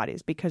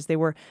antibodies? Because they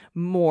were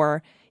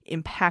more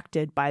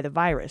impacted by the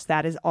virus.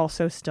 That is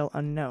also still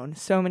unknown.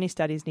 So many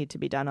studies need to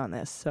be done on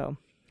this, so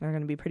we're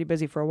going to be pretty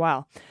busy for a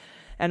while.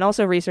 And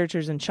also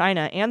researchers in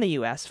China and the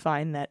U.S.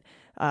 find that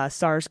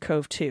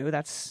SARS-CoV-2,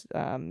 that's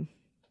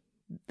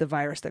the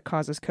virus that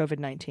causes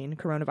COVID-19,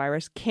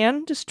 coronavirus,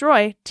 can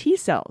destroy T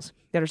cells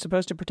that are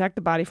supposed to protect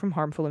the body from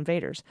harmful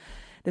invaders.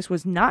 This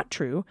was not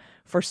true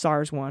for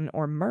SARS-1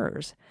 or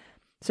MERS.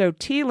 So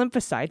T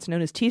lymphocytes,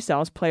 known as T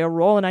cells, play a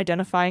role in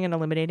identifying and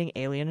eliminating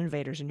alien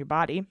invaders in your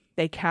body.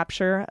 They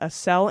capture a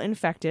cell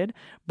infected,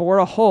 bore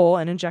a hole,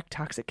 and inject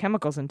toxic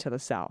chemicals into the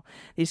cell.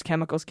 These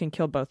chemicals can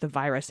kill both the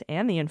virus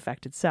and the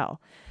infected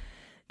cell.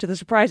 To the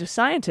surprise of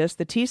scientists,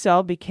 the T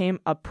cell became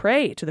a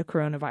prey to the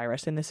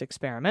coronavirus in this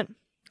experiment.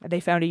 They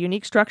found a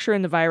unique structure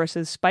in the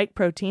virus's spike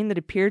protein that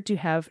appeared to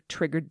have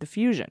triggered the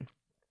fusion.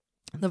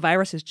 The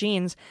virus's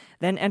genes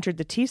then entered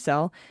the T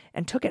cell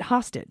and took it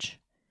hostage.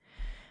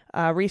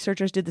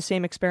 Researchers did the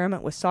same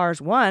experiment with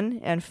SARS-1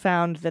 and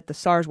found that the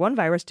SARS-1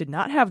 virus did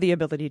not have the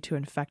ability to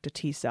infect a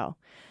T cell.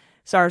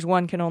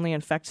 SARS-1 can only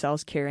infect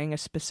cells carrying a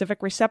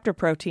specific receptor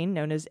protein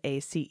known as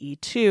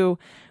ACE2,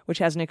 which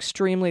has an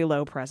extremely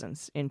low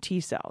presence in T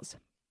cells.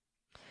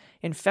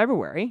 In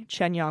February,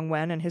 Chen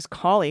Yongwen and his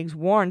colleagues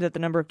warned that the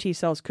number of T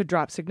cells could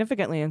drop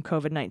significantly in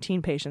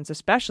COVID-19 patients,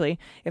 especially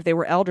if they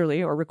were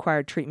elderly or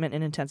required treatment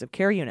in intensive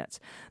care units.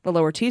 The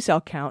lower T cell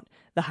count,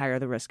 the higher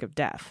the risk of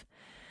death.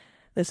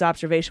 This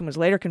observation was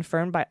later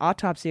confirmed by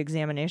autopsy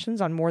examinations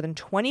on more than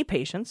 20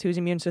 patients whose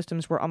immune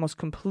systems were almost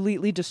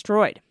completely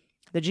destroyed.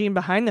 The gene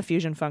behind the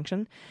fusion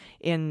function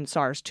in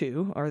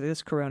SARS-2, or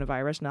this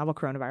coronavirus, novel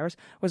coronavirus,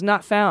 was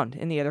not found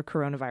in the other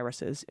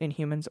coronaviruses in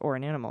humans or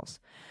in animals.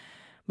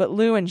 But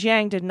Liu and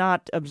Jiang did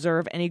not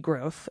observe any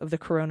growth of the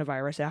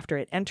coronavirus after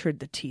it entered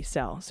the T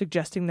cell,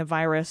 suggesting the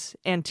virus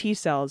and T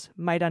cells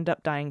might end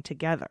up dying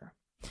together.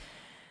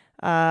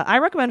 I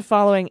recommend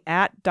following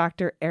at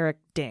Dr. Eric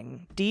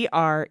Ding,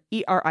 DRERICDING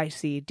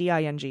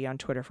on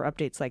Twitter for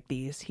updates like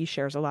these. He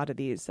shares a lot of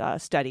these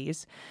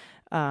studies.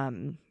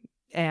 And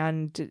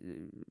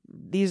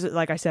these,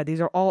 like I said, these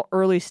are all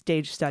early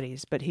stage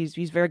studies, but he's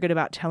very good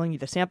about telling you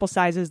the sample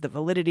sizes, the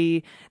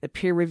validity, the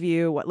peer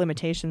review, what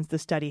limitations the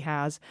study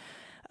has.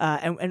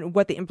 And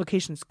what the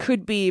implications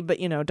could be, but,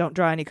 don't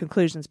draw any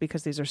conclusions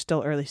because these are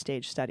still early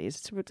stage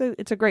studies.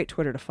 It's a great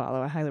Twitter to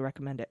follow. I highly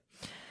recommend it.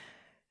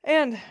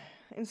 And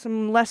in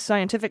some less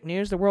scientific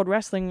news, the World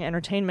Wrestling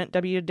Entertainment,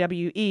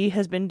 WWE,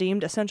 has been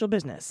deemed essential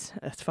business.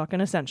 It's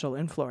fucking essential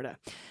in Florida.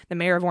 The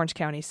mayor of Orange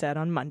County said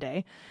on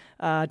Monday,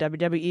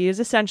 WWE is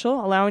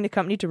essential, allowing the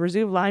company to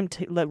resume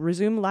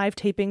live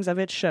tapings of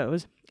its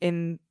shows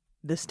in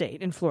the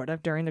state, in Florida,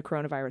 during the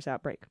coronavirus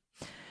outbreak.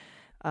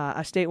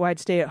 A statewide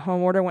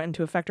stay-at-home order went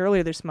into effect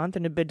earlier this month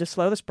in a bid to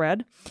slow the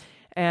spread.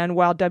 And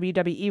while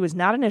WWE was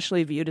not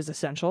initially viewed as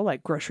essential,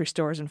 like grocery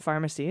stores and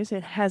pharmacies,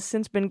 it has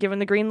since been given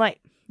the green light.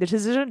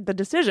 The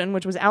decision,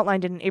 which was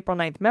outlined in an April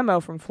 9th memo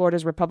from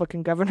Florida's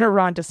Republican Governor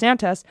Ron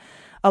DeSantis,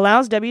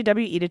 allows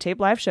WWE to tape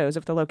live shows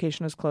if the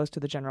location is closed to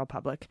the general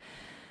public.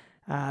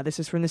 This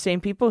is from the same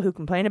people who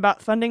complain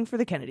about funding for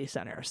the Kennedy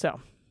Center. So,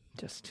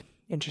 just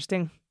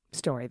interesting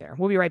story there.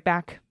 We'll be right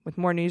back with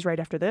more news right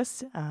after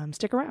this.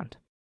 Stick around.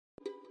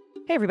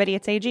 Hey everybody,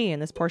 it's AG,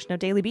 and this portion of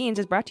Daily Beans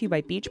is brought to you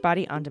by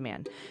Beachbody On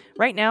Demand.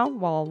 Right now,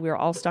 while we're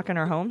all stuck in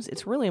our homes,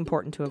 it's really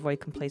important to avoid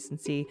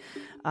complacency.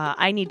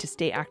 I need to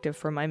stay active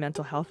for my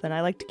mental health, and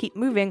I like to keep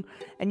moving,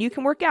 and you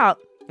can work out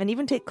and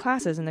even take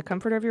classes in the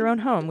comfort of your own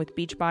home with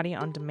Beachbody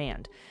On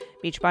Demand.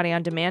 Beachbody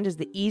On Demand is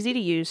the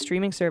easy-to-use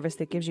streaming service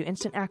that gives you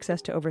instant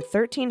access to over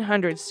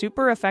 1,300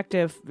 super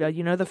effective,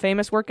 the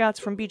famous workouts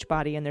from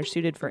Beachbody, and they're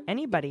suited for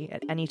anybody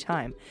at any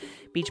time.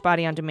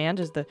 Beachbody On Demand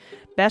is the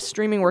best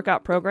streaming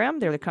workout program.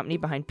 They're the company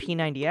behind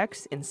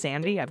P90X,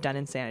 Insanity. I've done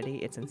Insanity.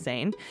 It's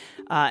insane.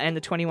 And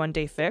the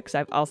 21-Day Fix.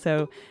 I've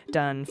also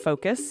done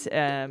Focus.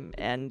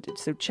 And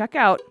so check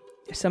out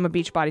some of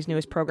Beachbody's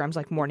newest programs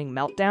like Morning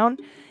Meltdown,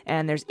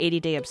 and there's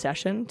 80-Day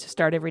Obsession to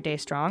start every day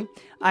strong.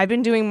 I've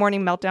been doing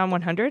Morning Meltdown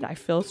 100. I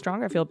feel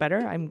stronger. I feel better.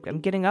 I'm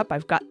getting up.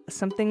 I've got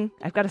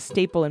a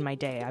staple in my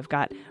day. I've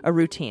got a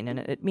routine, and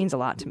it means a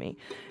lot to me.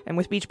 And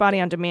with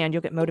Beachbody On Demand,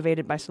 you'll get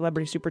motivated by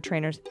celebrity super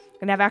trainers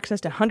and have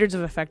access to hundreds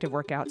of effective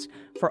workouts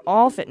for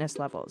all fitness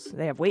levels.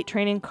 They have weight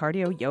training,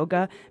 cardio,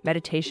 yoga,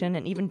 meditation,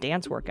 and even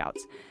dance workouts.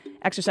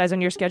 Exercise on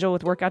your schedule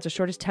with workouts as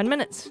short as 10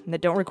 minutes that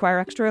don't require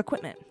extra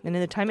equipment. And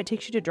in the time it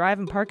takes you to drive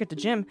and park at the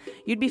gym,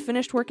 you'd be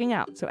finished working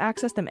out. So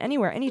access them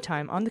anywhere,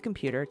 anytime on the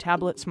computer,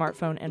 tablet,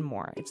 smartphone, and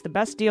more. It's the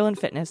best deal in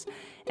fitness,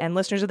 and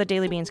listeners of the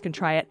Daily Beans can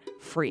try it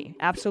free.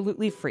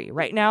 Absolutely free.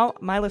 Right now,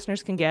 my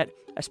listeners can get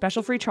a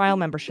special free trial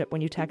membership when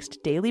you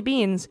text Daily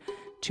Beans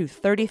to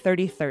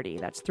 303030.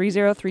 That's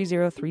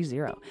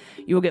 303030.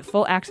 You will get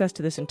full access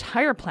to this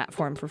entire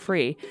platform for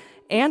free,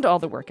 and all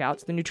the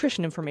workouts, the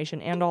nutrition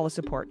information, and all the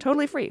support.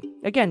 Totally free.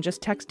 Again,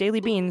 just text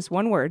Daily Beans,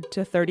 one word,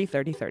 to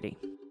 303030.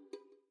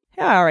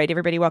 All right,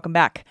 everybody, welcome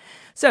back.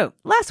 So,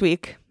 last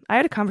week, I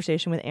had a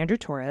conversation with Andrew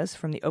Torres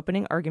from the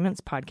Opening Arguments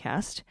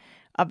podcast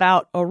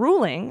about a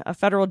ruling a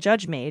federal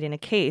judge made in a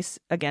case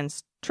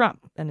against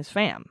Trump and his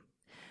fam.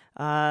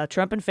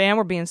 Trump and fam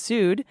were being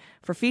sued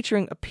for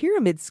featuring a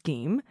pyramid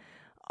scheme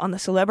on the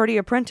Celebrity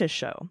Apprentice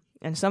show,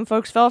 and some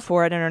folks fell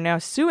for it and are now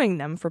suing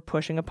them for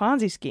pushing a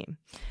Ponzi scheme.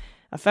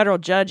 A federal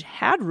judge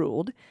had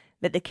ruled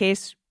that the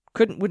case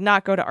would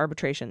not go to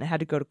arbitration. They had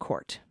to go to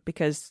court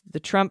because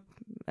the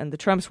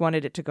Trumps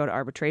wanted it to go to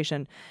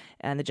arbitration,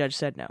 and the judge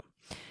said no.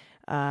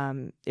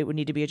 It would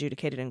need to be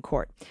adjudicated in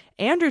court.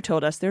 Andrew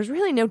told us there's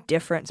really no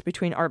difference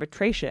between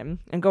arbitration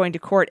and going to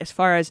court as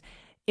far as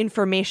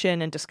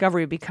information and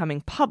discovery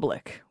becoming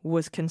public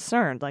was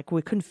concerned. Like,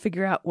 we couldn't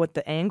figure out what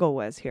the angle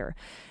was here.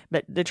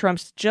 But the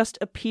Trumps just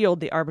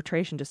appealed the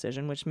arbitration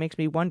decision, which makes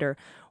me wonder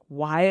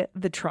why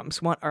the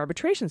Trumps want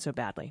arbitration so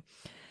badly.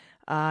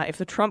 If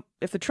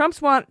the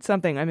Trumps want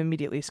something, I'm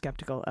immediately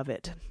skeptical of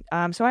it.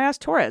 So I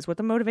asked Torres what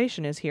the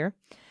motivation is here.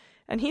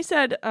 And he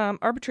said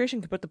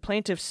arbitration could put the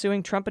plaintiffs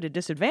suing Trump at a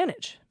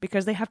disadvantage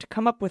because they have to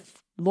come up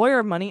with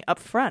lawyer money up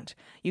front.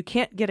 You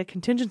can't get a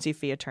contingency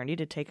fee attorney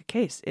to take a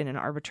case in an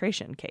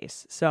arbitration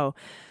case. So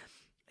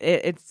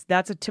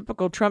that's a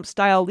typical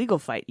Trump-style legal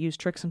fight. Use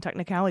tricks and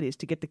technicalities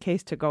to get the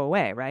case to go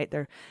away, right?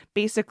 They're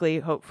basically,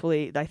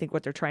 hopefully, I think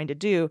what they're trying to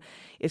do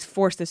is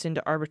force this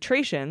into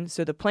arbitration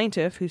so the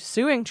plaintiff who's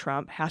suing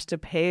Trump has to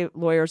pay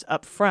lawyers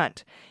up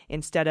front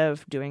instead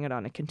of doing it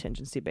on a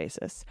contingency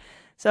basis.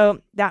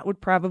 So that would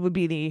probably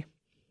be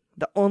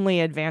the only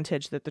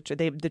advantage that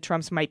the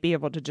Trumps might be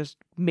able to just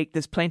make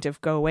this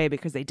plaintiff go away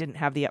because they didn't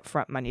have the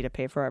upfront money to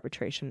pay for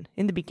arbitration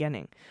in the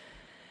beginning.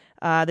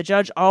 The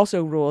judge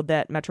also ruled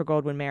that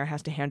Metro-Goldwyn-Mayer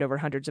has to hand over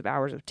hundreds of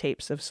hours of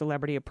tapes of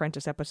Celebrity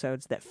Apprentice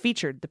episodes that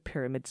featured the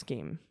pyramid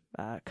scheme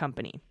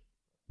company.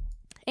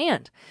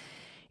 And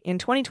in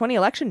 2020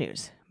 election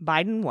news,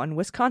 Biden won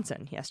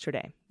Wisconsin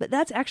yesterday. But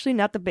that's actually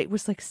not the big, it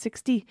was like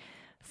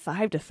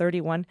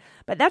 65-31.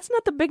 But that's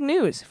not the big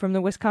news from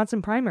the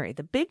Wisconsin primary.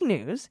 The big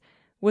news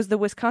was the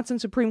Wisconsin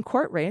Supreme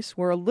Court race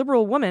where a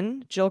liberal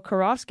woman, Jill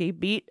Karofsky,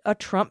 beat a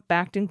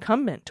Trump-backed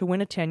incumbent to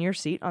win a 10-year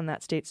seat on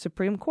that state's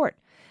Supreme Court.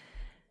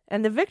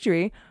 And the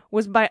victory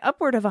was by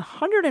upward of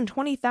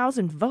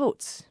 120,000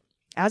 votes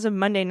as of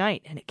Monday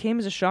night. And it came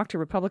as a shock to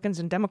Republicans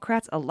and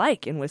Democrats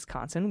alike in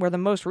Wisconsin, where the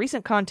most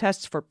recent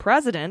contests for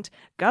president,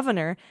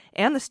 governor,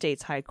 and the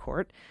state's high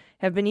court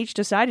have been each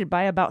decided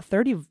by about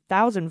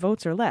 30,000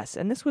 votes or less.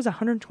 And this was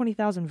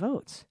 120,000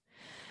 votes.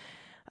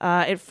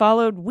 It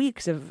followed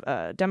weeks of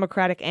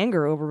Democratic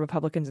anger over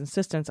Republicans'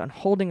 insistence on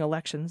holding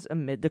elections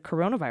amid the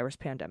coronavirus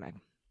pandemic.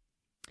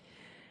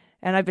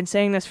 And I've been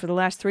saying this for the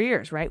last 3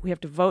 years, right? We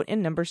have to vote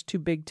in numbers too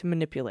big to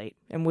manipulate.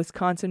 And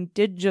Wisconsin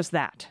did just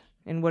that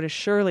in what is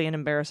surely an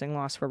embarrassing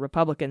loss for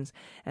Republicans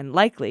and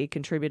likely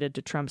contributed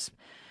to Trump's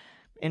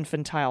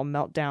infantile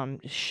meltdown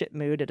shit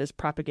mood at his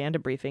propaganda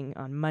briefing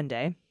on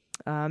Monday.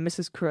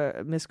 Ms.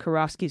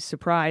 Karofsky's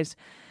surprise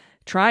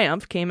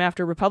triumph came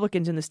after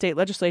Republicans in the state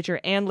legislature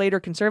and later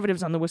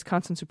conservatives on the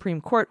Wisconsin Supreme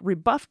Court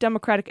rebuffed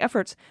Democratic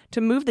efforts to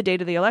move the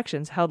date of the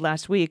elections held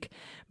last week,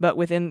 but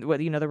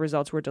the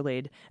results were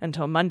delayed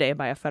until Monday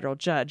by a federal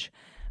judge,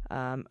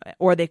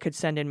 or they could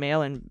send in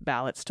mail-in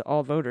ballots to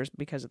all voters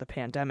because of the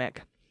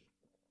pandemic.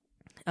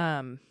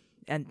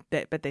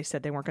 But they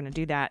said they weren't going to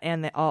do that,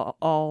 and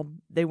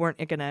they weren't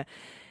going to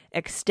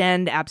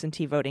extend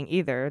absentee voting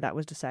either. That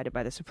was decided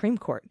by the Supreme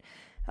Court.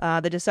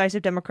 The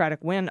decisive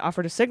Democratic win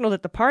offered a signal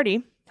that the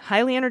party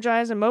highly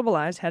energized and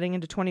mobilized heading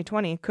into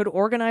 2020, could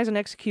organize and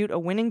execute a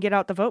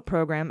win-and-get-out-the-vote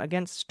program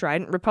against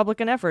strident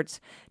Republican efforts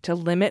to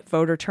limit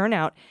voter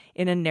turnout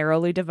in a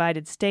narrowly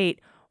divided state,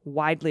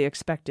 widely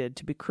expected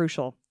to be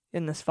crucial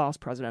in this fall's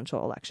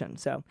presidential election.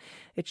 So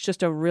it's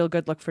just a real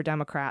good look for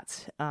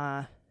Democrats.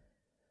 They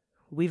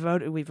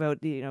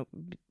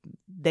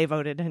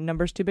voted in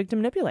numbers too big to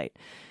manipulate.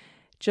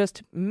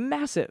 Just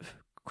massive,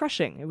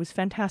 crushing. It was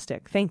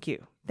fantastic. Thank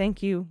you,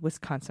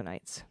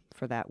 Wisconsinites,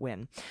 for that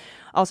win.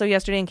 Also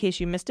yesterday, in case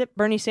you missed it,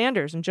 Bernie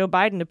Sanders and Joe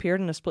Biden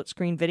appeared in a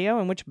split-screen video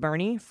in which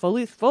Bernie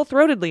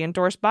full-throatedly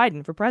endorsed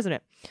Biden for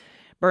president.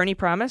 Bernie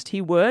promised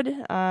he would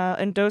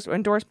endorse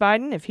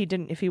Biden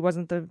if he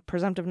wasn't the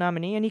presumptive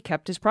nominee, and he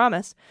kept his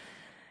promise.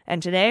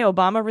 And today,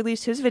 Obama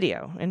released his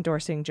video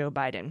endorsing Joe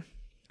Biden.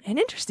 And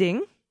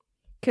interesting,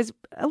 because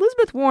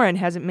Elizabeth Warren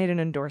hasn't made an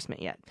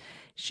endorsement yet.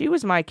 She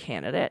was my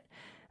candidate.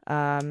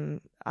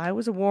 I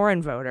was a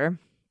Warren voter.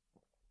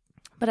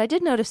 But I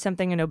did notice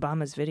something in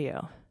Obama's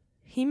video.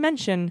 He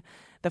mentioned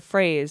the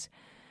phrase,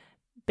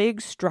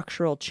 big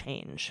structural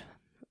change.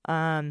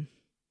 And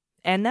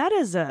that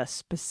is a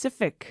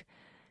specific,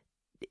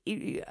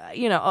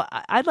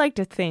 I'd like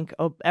to think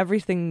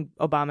everything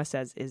Obama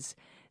says is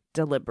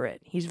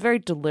deliberate. He's very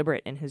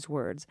deliberate in his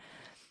words.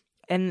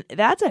 And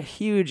that's a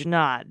huge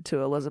nod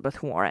to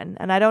Elizabeth Warren.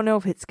 And I don't know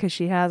if it's because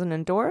she hasn't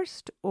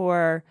endorsed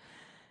or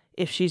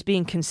if she's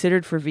being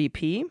considered for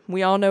VP.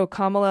 We all know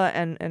Kamala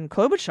and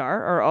Klobuchar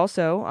are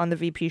also on the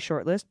VP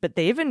shortlist, but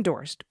they've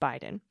endorsed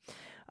Biden.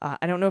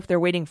 I don't know if they're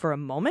waiting for a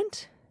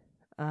moment.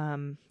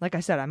 Like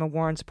I said, I'm a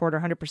Warren supporter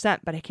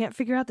 100%, but I can't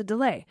figure out the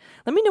delay.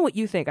 Let me know what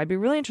you think. I'd be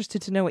really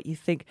interested to know what you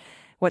think,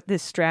 what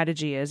this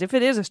strategy is. If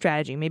it is a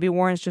strategy, maybe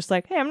Warren's just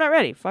like, hey, I'm not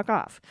ready. Fuck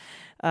off.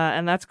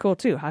 And that's cool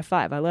too. High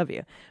five. I love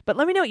you. But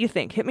let me know what you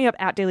think. Hit me up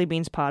at Daily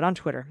Beans Pod on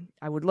Twitter.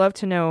 I would love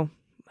to know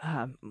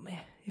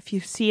if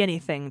you see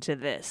anything to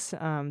this,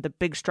 the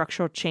big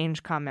structural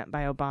change comment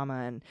by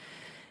Obama and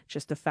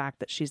just the fact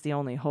that she's the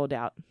only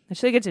holdout. I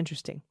think it's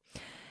interesting.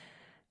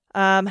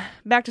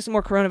 Back to some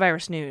more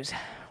coronavirus news.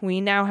 We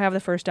now have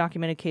the first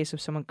documented case of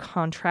someone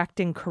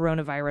contracting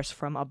coronavirus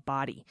from a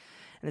body.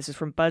 And this is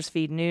from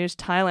BuzzFeed News.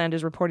 Thailand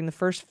is reporting the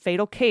first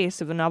fatal case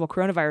of the novel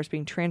coronavirus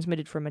being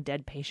transmitted from a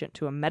dead patient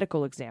to a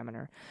medical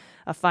examiner,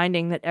 a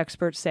finding that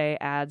experts say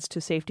adds to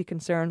safety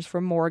concerns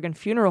for morgue and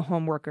funeral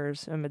home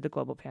workers amid the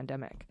global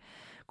pandemic.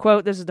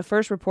 Quote, this is the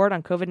first report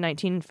on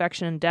COVID-19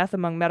 infection and death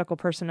among medical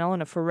personnel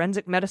in a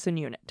forensic medicine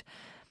unit.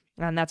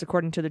 And that's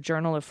according to the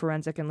Journal of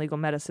Forensic and Legal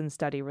Medicine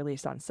study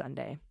released on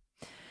Sunday.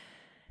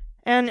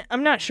 And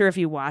I'm not sure if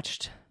you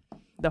watched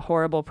the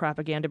horrible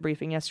propaganda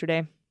briefing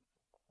yesterday,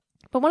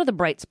 but one of the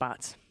bright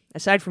spots,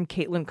 aside from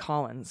Caitlin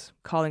Collins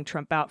calling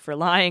Trump out for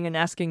lying and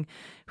asking,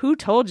 who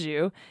told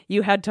you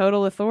had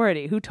total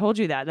authority? Who told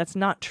you that? That's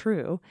not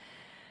true.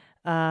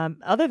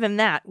 Other than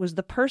that, was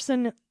the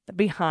person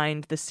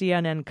behind the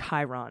CNN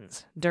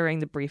chyrons during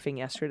the briefing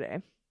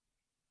yesterday.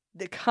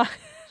 The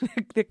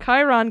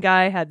chyron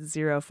guy had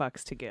zero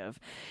fucks to give.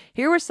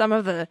 Here were some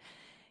of the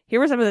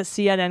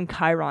CNN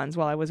chyrons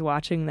while I was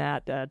watching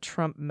that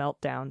Trump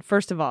meltdown.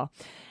 First of all,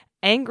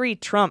 angry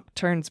Trump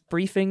turns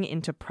briefing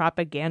into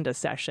propaganda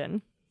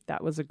session.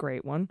 That was a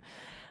great one.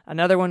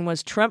 Another one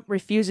was Trump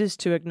refuses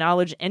to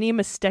acknowledge any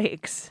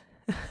mistakes.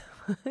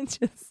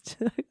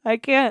 I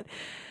can't.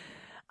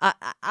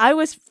 I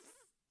was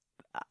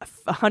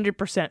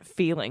 100%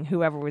 feeling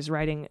whoever was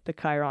writing the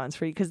chyrons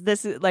for you, because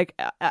this is like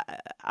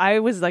I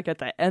was like at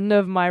the end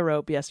of my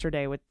rope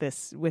yesterday with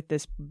these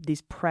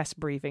press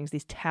briefings,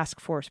 these task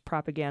force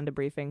propaganda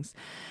briefings.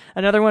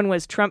 Another one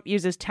was Trump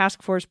uses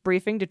task force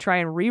briefing to try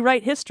and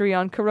rewrite history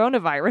on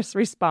coronavirus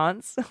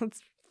response.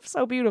 It's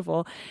so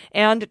beautiful.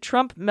 And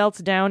Trump melts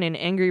down in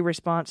angry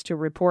response to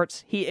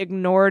reports he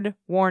ignored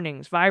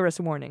virus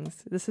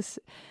warnings.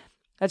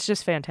 That's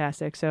just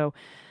fantastic. So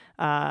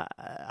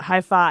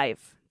high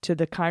five to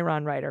the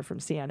Chiron writer from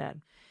CNN.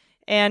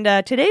 And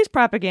today's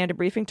propaganda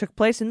briefing took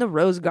place in the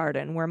Rose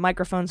Garden, where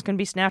microphones can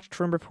be snatched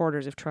from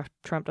reporters if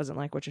Trump doesn't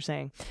like what you're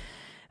saying.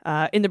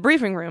 In the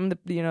briefing room,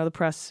 the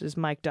press is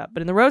mic'd up.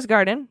 But in the Rose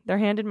Garden, they're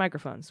handed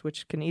microphones,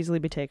 which can easily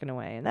be taken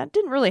away. And that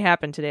didn't really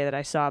happen today that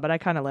I saw, but I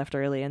kind of left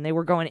early, and they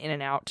were going in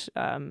and out.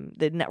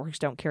 The networks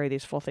don't carry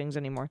these full things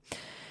anymore.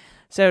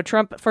 So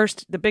Trump,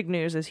 first, the big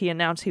news is he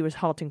announced he was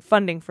halting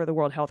funding for the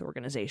World Health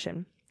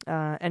Organization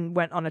and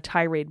went on a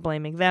tirade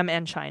blaming them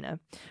and China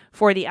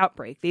for the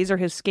outbreak. These are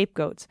his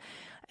scapegoats.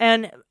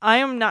 And I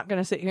am not going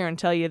to sit here and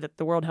tell you that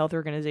the World Health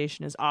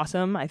Organization is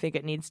awesome. I think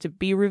it needs to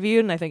be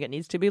reviewed and I think it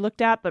needs to be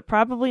looked at, but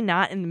probably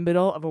not in the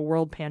middle of a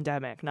world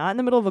pandemic. Not in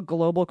the middle of a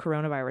global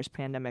coronavirus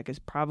pandemic is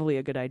probably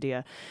a good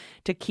idea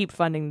to keep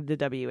funding the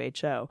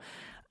WHO.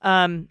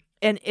 And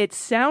it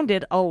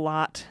sounded a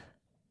lot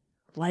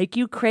like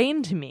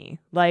Ukraine to me.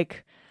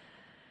 Like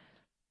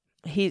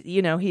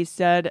he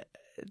said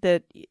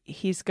that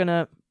he's going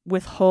to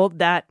withhold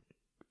that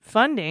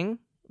funding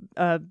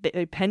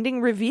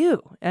pending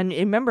review. And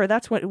remember,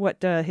 that's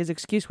what his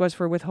excuse was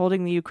for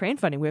withholding the Ukraine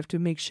funding. We have to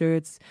make sure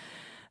it's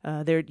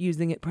They're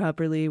using it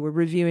properly. We're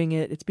reviewing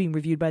it. It's being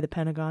reviewed by the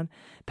Pentagon.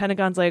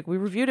 Pentagon's like, we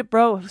reviewed it,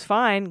 bro. It was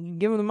fine. You can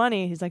give him the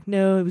money. He's like,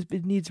 no,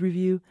 it needs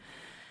review.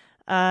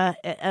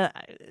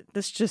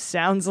 This just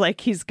sounds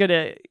like he's going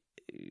to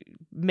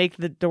make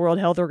the World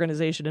Health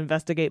Organization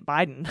investigate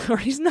Biden, or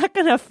he's not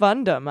going to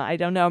fund him. I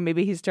don't know.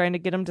 Maybe he's trying to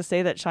get him to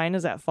say that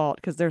China's at fault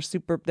because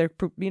they're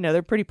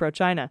pretty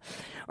pro-China,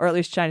 or at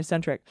least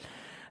China-centric.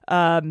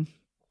 I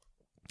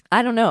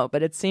don't know,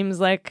 but it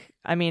seems like,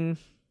 I mean,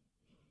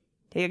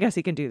 I guess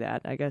he can do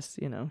that. I guess,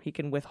 he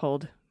can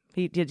withhold.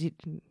 I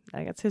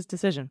guess his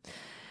decision.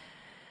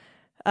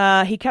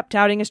 He kept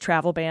touting his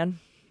travel ban,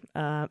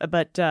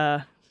 but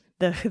the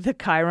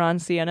Chiron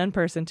CNN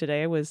person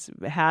today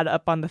had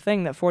up on the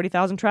thing that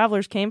 40,000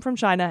 travelers came from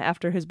China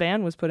after his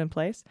ban was put in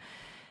place.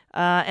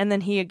 And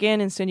then he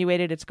again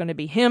insinuated it's going to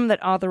be him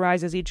that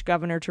authorizes each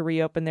governor to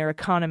reopen their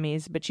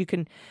economies. But you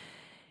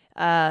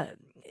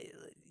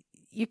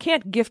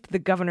can't gift the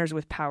governors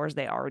with powers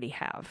they already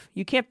have.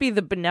 You can't be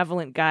the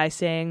benevolent guy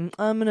saying,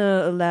 I'm going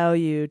to allow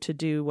you to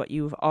do what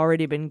you've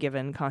already been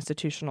given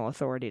constitutional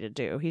authority to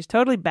do. He's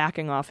totally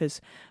backing off his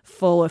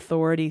full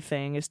authority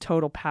thing, his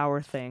total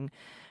power thing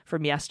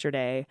from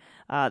yesterday.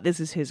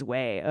 This is his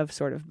way of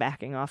sort of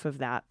backing off of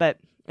that. But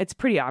it's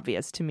pretty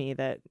obvious to me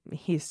that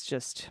he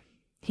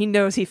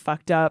knows he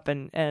fucked up,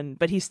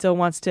 but he still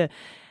wants to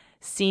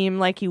seem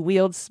like he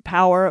wields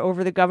power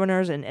over the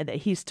governors, and that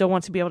he still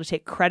wants to be able to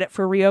take credit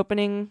for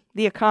reopening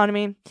the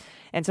economy.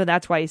 And so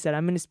that's why he said,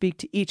 I'm going to speak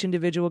to each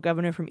individual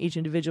governor from each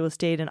individual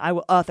state, and I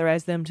will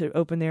authorize them to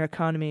open their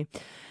economy.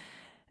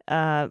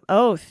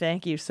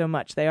 Thank you so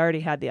much. They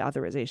already had the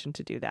authorization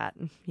to do that,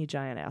 you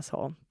giant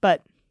asshole.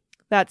 But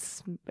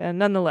that's,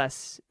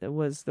 nonetheless, it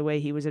was the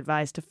way he was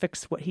advised to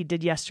fix what he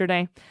did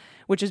yesterday,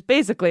 which is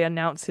basically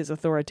announce his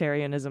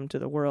authoritarianism to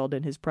the world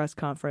in his press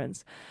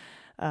conference.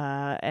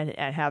 And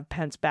have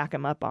Pence back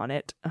him up on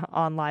it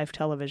on live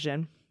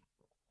television.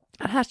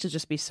 It has to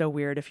just be so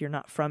weird if you're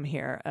not from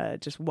here,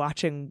 just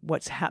watching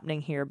what's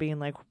happening here, being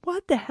like,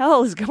 what the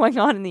hell is going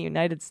on in the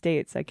United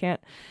States? I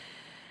can't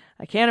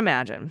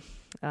imagine.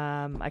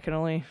 I can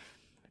only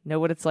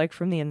know what it's like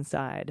from the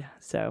inside.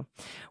 So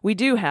we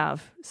do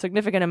have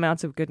significant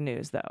amounts of good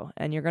news, though,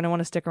 and you're going to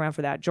want to stick around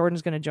for that.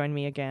 Jordan's going to join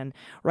me again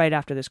right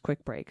after this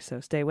quick break, so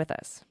stay with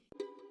us.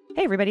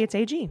 Hey everybody, it's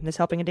AG. This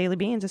Helping a Daily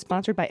Beans is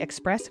sponsored by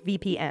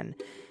ExpressVPN.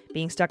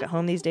 Being stuck at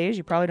home these days,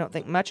 you probably don't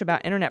think much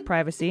about internet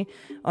privacy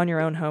on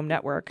your own home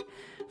network.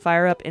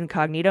 Fire up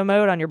incognito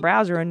mode on your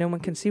browser and no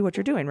one can see what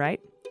you're doing, right?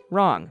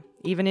 Wrong.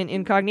 Even in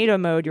incognito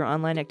mode, your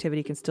online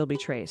activity can still be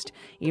traced.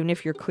 Even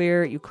if you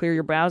clear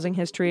your browsing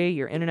history,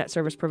 your internet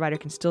service provider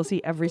can still see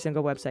every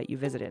single website you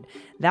visited.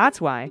 That's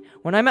why,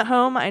 when I'm at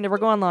home, I never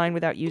go online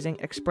without using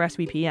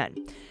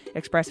ExpressVPN.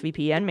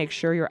 ExpressVPN makes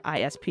sure your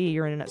ISP,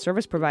 your internet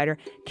service provider,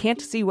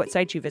 can't see what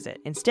sites you visit.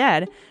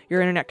 Instead,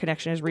 your internet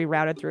connection is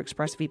rerouted through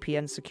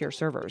ExpressVPN's secure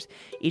servers.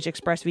 Each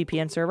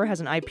ExpressVPN server has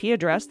an IP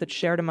address that's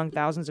shared among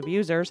thousands of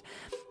users.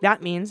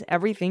 That means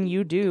everything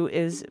you do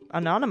is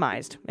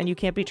anonymized, and you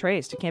can't be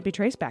traced. It can't be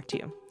traced back to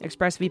you.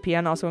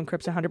 ExpressVPN also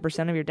encrypts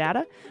 100% of your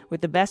data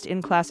with the best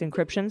in-class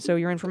encryption, so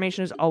your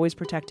information is always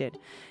protected.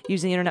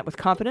 Use the internet with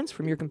confidence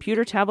from your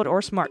computer, tablet, or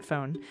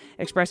smartphone.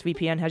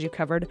 ExpressVPN has you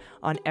covered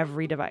on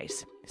every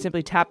device.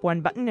 Simply tap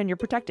one button and you're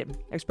protected.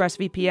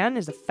 ExpressVPN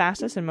is the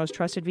fastest and most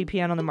trusted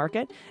VPN on the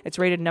market. It's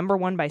rated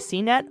 #1 by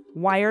CNET,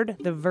 Wired,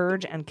 The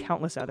Verge, and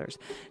countless others.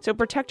 So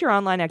protect your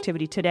online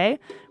activity today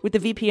with the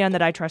VPN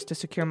that I trust to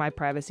secure my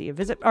privacy.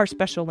 Visit our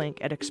special link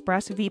at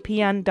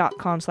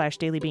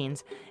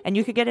expressvpn.com/dailybeans, and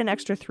you could get an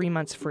extra 3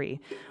 months free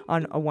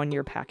on a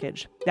 1-year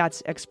package.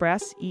 That's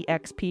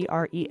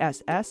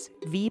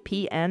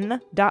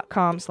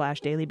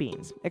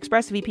expressvpn.com/dailybeans.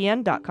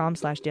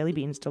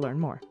 expressvpn.com/dailybeans to learn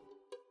more.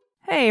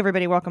 Hey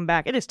everybody, welcome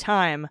back. It is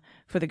time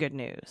for the good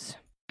news.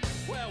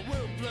 Well,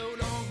 we'll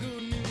float on,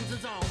 good news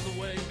is on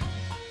the way.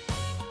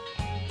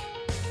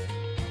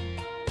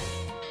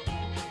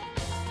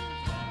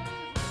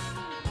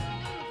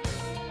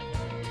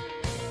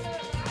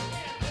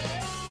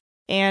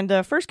 And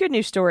first good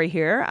news story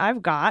here,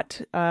 I've got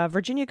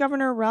Virginia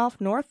Governor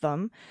Ralph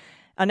Northam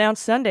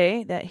announced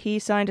Sunday that he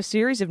signed a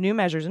series of new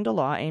measures into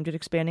law aimed at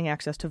expanding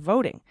access to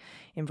voting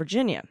in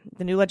Virginia.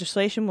 The new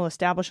legislation will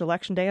establish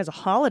Election Day as a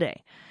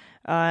holiday.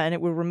 And it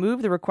will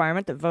remove the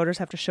requirement that voters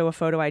have to show a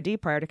photo ID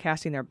prior to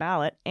casting their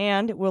ballot,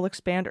 and it will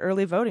expand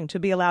early voting to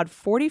be allowed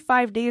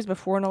 45 days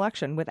before an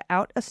election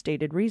without a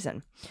stated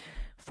reason.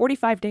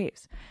 45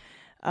 days.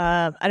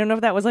 I don't know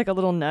if that was like a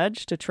little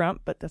nudge to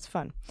Trump, but that's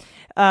fun.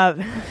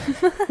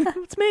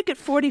 Let's make it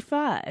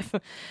 45.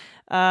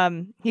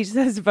 He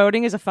says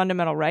voting is a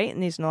fundamental right,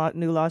 and these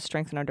new laws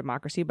strengthen our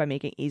democracy by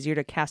making it easier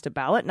to cast a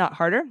ballot, not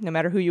harder. No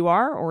matter who you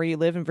are or where you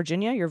live in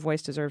Virginia, your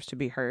voice deserves to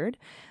be heard.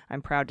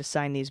 I'm proud to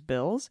sign these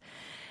bills.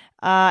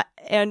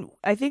 And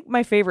I think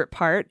my favorite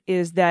part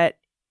is that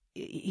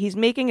he's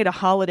making it a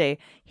holiday.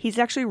 He's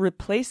actually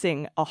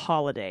replacing a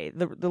holiday.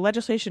 The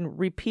legislation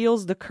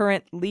repeals the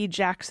current Lee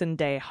Jackson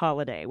Day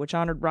holiday, which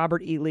honored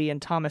Robert E. Lee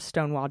and Thomas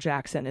Stonewall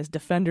Jackson as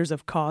defenders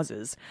of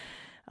causes.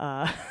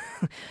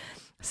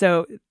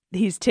 So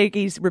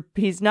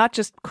he's not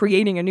just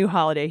creating a new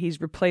holiday,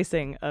 he's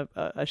replacing a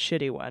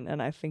shitty one,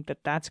 and I think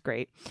that's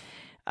great.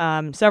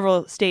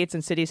 Several states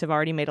and cities have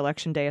already made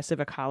Election Day a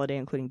civic holiday,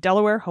 including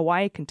Delaware,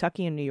 Hawaii,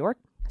 Kentucky, and New York.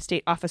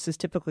 State offices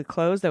typically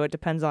close, though it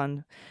depends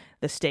on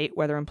the state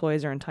whether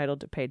employees are entitled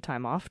to paid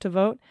time off to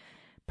vote.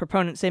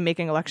 Proponents say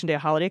making Election Day a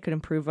holiday could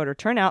improve voter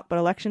turnout, but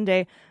Election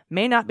Day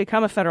may not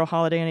become a federal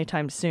holiday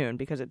anytime soon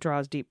because it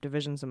draws deep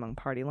divisions among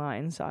party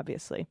lines,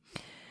 obviously.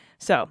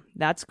 So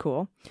that's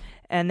cool.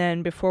 And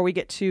then before we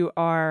get to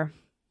our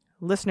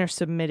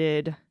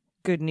listener-submitted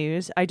good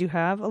news, I do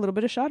have a little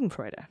bit of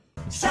Schadenfreude.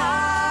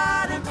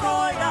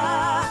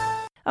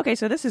 Okay,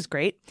 so this is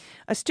great.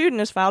 A student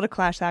has filed a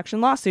class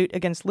action lawsuit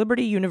against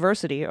Liberty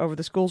University over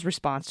the school's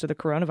response to the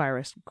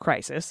coronavirus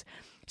crisis,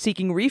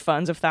 seeking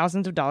refunds of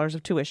thousands of dollars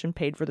of tuition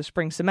paid for the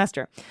spring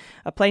semester.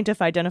 A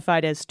plaintiff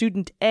identified as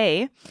Student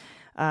A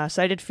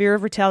cited fear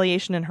of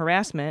retaliation and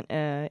harassment,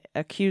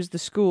 accused the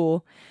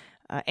school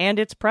and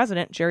its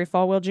president, Jerry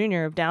Falwell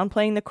Jr., of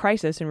downplaying the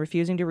crisis and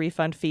refusing to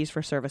refund fees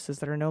for services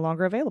that are no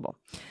longer available.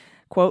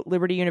 Quote,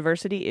 Liberty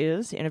University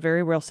is, in a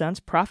very real sense,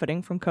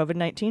 profiting from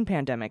COVID-19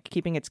 pandemic,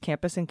 keeping its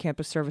campus and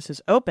campus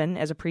services open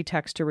as a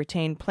pretext to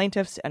retain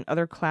plaintiffs and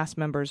other class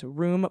members'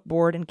 room,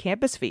 board, and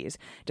campus fees,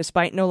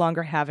 despite no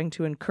longer having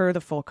to incur the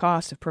full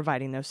cost of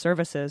providing those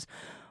services,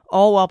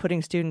 all while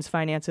putting students'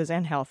 finances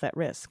and health at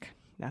risk.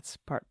 That's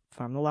part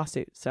from the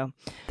lawsuit. So,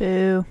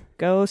 boo.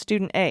 Go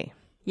Student A.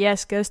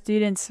 Yes, go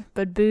students,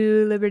 but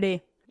boo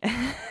Liberty.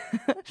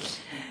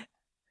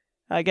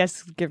 I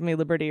guess give me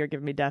liberty or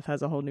give me death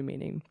has a whole new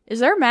meaning. Is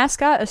their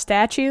mascot a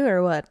statue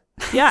or what?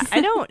 Yeah,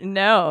 I don't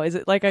know. Is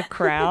it like a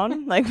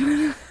crown? Like,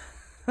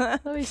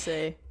 let me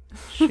see.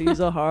 She's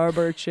a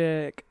harbor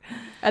chick.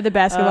 At the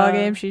basketball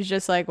game, she's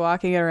just like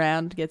walking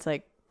around, gets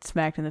like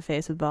smacked in the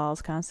face with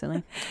balls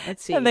constantly.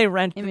 Let's see. And they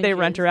rent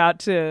her out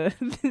to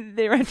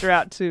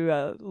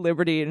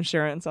Liberty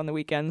Insurance on the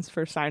weekends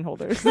for sign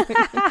holders.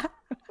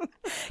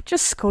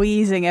 Just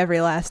squeezing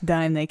every last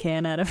dime they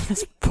can out of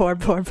this poor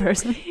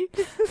person.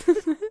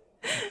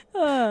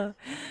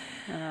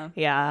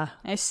 Yeah.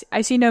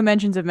 I see no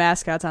mentions of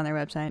mascots on their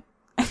website.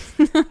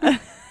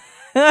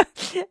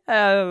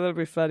 That'd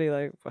be funny.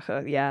 Like,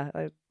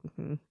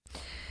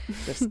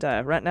 just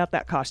renting out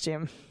that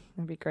costume.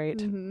 That'd be great.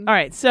 Mm-hmm. All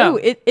right, so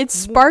it's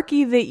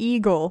Sparky the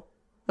Eagle,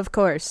 of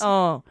course.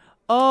 Oh,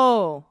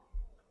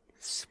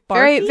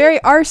 Sparky? Very, very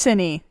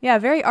arsony. Yeah,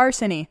 very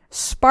arsony.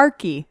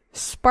 Sparky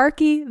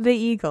the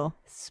Eagle.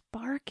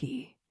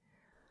 Sparky.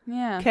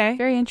 Yeah. Okay.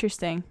 Very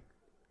interesting.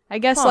 I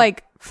guess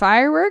like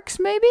fireworks,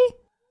 maybe.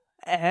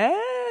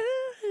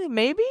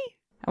 Maybe.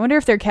 I wonder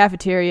if their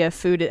cafeteria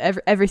food,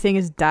 everything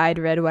is dyed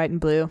red, white, and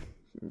blue.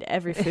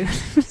 Every food.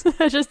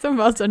 Just the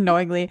most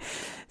annoyingly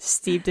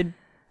steeped in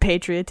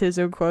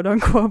patriotism, quote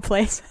unquote,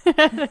 place.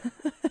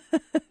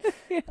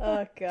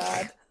 Oh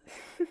God.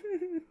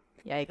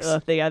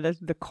 Yikes. They got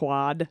the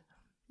quad.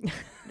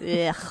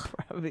 Ugh.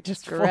 Probably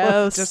just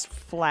gross. Just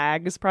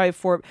flags. Probably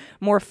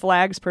more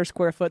flags per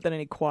square foot than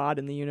any quad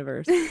in the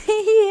universe.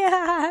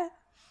 Yeah.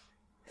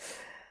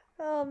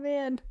 Oh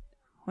man.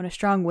 When a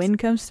strong wind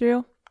comes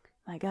through,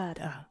 my God,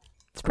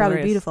 it's probably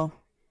glorious. Beautiful.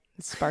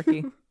 It's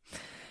sparky.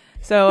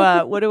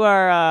 So, what do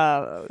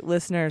our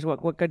listeners?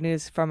 What good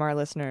news from our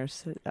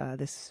listeners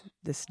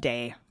this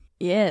day?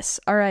 Yes.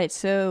 All right.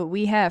 So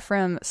we have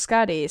from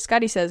Scotty.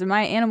 Scotty says,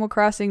 my Animal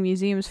Crossing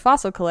Museum's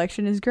fossil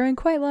collection is growing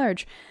quite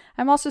large.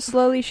 I'm also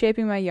slowly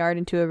shaping my yard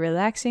into a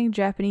relaxing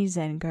Japanese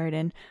Zen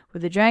garden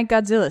with a giant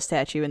Godzilla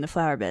statue in the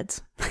flower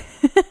beds.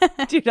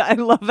 Dude, I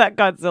love that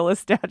Godzilla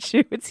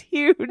statue. It's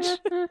huge.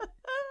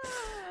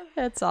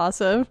 That's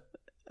awesome.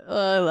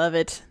 Oh, I love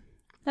it.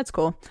 That's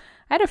cool.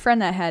 I had a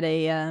friend that had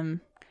a...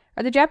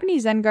 Are the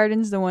Japanese Zen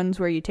gardens the ones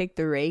where you take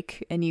the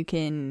rake and you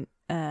can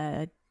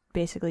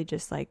basically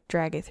just like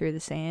drag it through the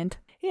sand?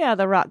 Yeah,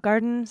 the rock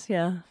gardens.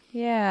 Yeah.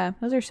 Yeah,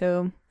 those are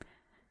so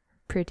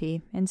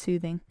pretty and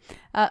soothing.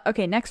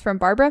 Okay, next from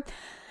Barbara.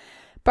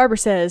 Barbara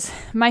says,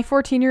 my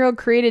 14-year-old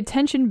created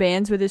tension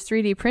bands with his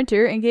 3D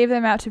printer and gave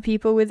them out to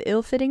people with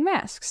ill-fitting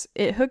masks.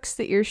 It hooks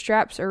the ear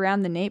straps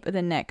around the nape of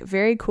the neck.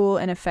 Very cool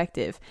and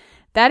effective.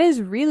 That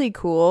is really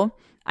cool.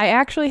 I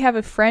actually have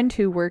a friend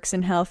who works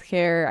in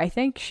healthcare. I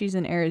think she's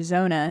in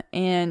Arizona,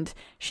 and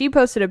she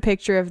posted a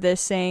picture of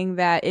this saying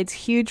that it's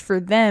huge for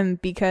them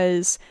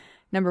because,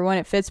 number one,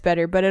 it fits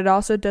better, but it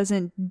also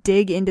doesn't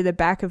dig into the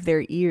back of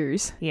their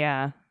ears.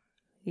 Yeah.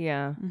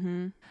 Yeah.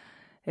 Mm-hmm.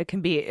 It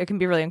can be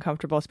really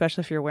uncomfortable,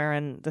 especially if you're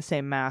wearing the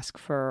same mask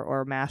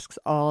or masks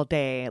all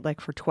day, like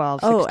for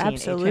 12,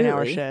 16,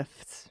 18-hour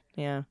shifts.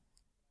 Yeah.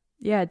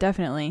 Yeah,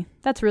 definitely.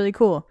 That's really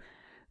cool.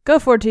 Go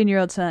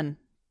 14-year-old son.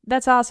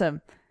 That's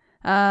awesome.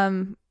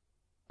 All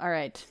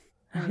right.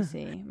 Let me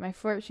see. My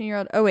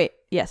 14-year-old. Oh, wait.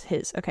 Yes,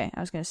 his. Okay. I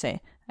was going to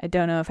say, I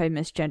don't know if I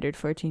misgendered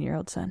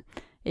 14-year-old son.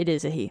 It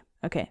is a he.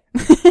 Okay.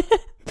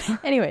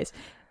 Anyways,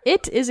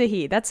 it is a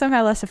he. That's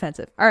somehow less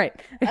offensive. All right.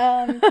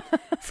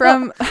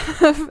 From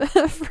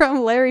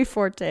Larry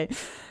Forte.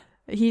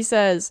 He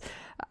says,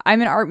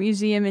 I'm an art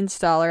museum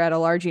installer at a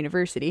large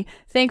university.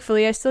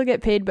 Thankfully, I still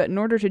get paid, but in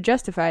order to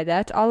justify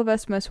that, all of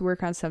us must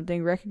work on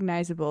something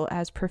recognizable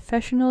as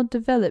professional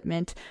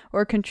development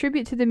or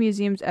contribute to the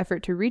museum's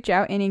effort to reach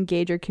out and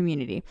engage our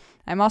community.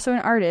 I'm also an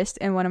artist,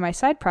 and one of my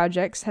side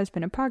projects has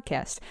been a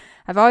podcast.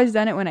 I've always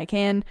done it when I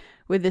can.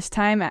 With this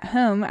time at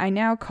home, I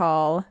now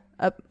call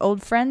up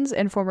old friends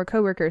and former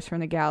coworkers from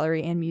the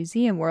gallery and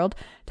museum world,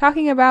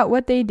 talking about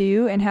what they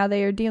do and how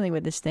they are dealing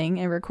with this thing,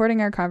 and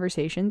recording our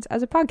conversations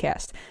as a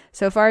podcast.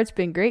 So far, it's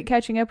been great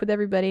catching up with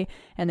everybody,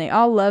 and they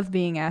all love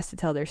being asked to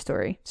tell their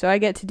story. So I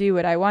get to do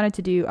what I wanted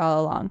to do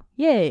all along.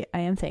 Yay, I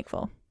am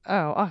thankful.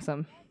 Oh,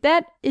 awesome.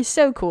 That is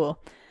so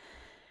cool.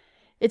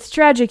 It's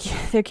tragic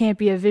there can't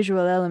be a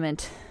visual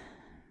element,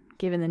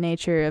 given the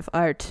nature of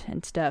art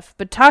and stuff.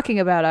 But talking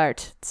about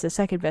art, it's the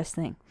second best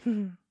thing.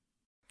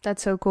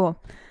 That's so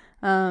cool.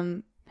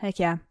 Heck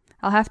yeah.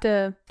 I'll have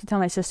to tell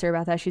my sister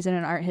about that. She's in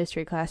an art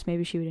history class.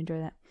 Maybe she would enjoy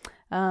that.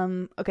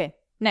 Okay.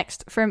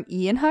 Next, from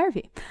Ian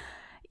Harvey.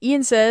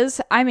 Ian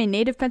says, I'm a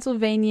native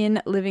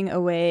Pennsylvanian living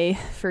away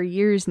for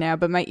years now,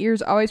 but my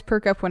ears always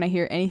perk up when I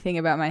hear anything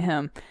about my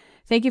home.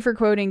 Thank you for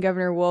quoting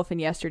Governor Wolf in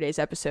yesterday's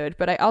episode,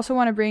 but I also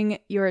want to bring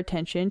your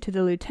attention to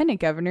the Lieutenant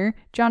Governor,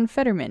 John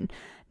Fetterman.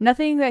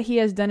 Nothing that he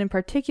has done in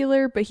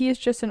particular, but he is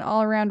just an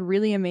all-around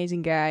really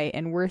amazing guy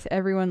and worth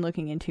everyone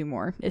looking into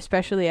more,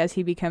 especially as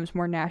he becomes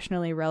more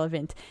nationally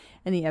relevant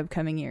in the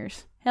upcoming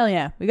years. Hell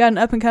yeah, we got an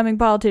up-and-coming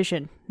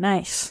politician.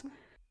 Nice.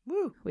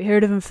 Woo. We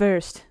heard of him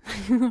first.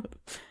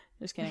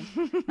 Just kidding.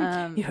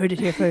 You heard it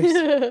here first.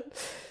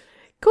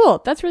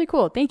 Cool. That's really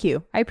cool. Thank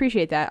you. I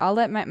appreciate that. I'll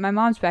let my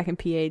mom's back in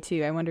PA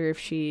too. I wonder if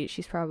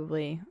she's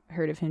probably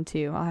heard of him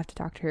too. I'll have to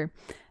talk to her.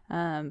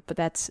 But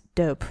that's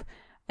dope.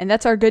 And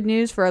that's our good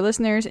news for our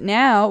listeners.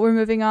 Now we're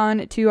moving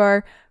on to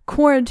our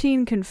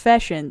quarantine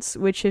confessions,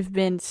 which have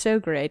been so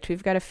great.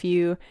 We've got a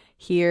few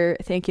here.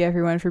 Thank you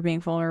everyone for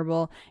being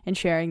vulnerable and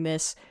sharing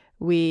this.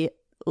 We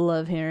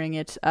love hearing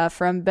it.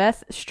 From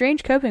Beth,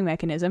 strange coping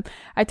mechanism.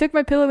 I took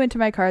my pillow into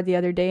my car the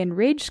other day and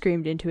rage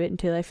screamed into it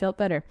until I felt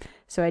better.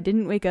 So I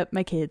didn't wake up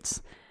my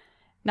kids.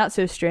 Not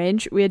so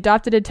strange. We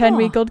adopted a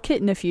 10-week-old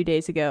kitten a few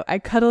days ago. I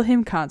cuddle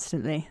him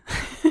constantly.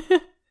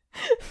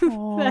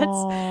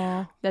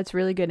 That's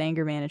really good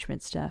anger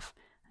management stuff.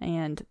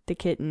 And the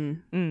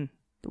kitten.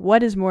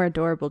 What is more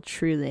adorable,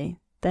 truly,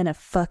 than a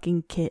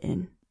fucking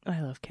kitten?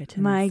 I love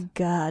kittens. My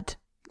God.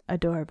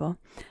 Adorable.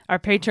 Our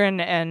patron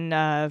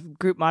and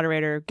group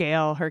moderator,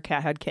 Gail, her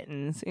cat had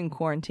kittens in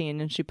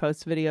quarantine, and she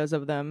posts videos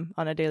of them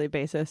on a daily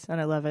basis, and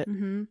I love it.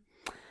 Mm-hmm.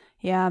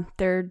 Yeah,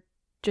 they're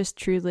just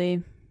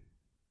truly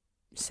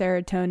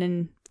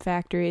serotonin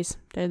factories.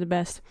 They're the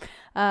best.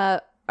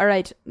 All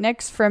right,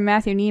 next from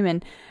Matthew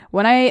Neiman.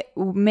 When I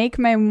make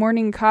my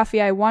morning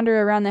coffee, I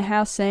wander around the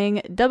house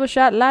saying, double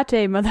shot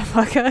latte,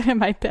 motherfucker, in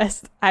my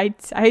best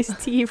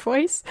iced tea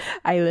voice.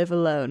 I live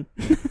alone.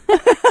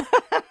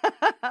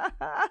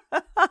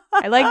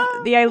 I like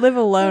the I live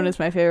alone is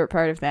my favorite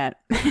part of that.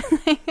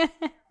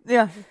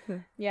 Yeah.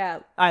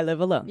 Yeah. I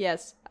live alone.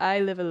 Yes, I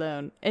live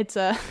alone. It's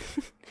a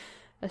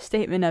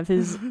statement of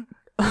his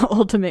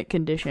ultimate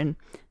condition.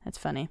 That's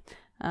funny.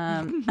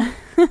 I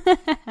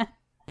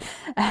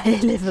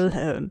live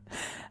alone.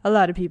 A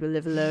lot of people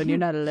live alone. You're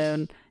not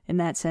alone in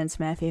that sense,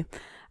 Matthew.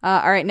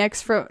 All right,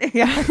 next from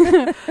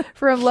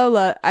from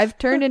Lola. I've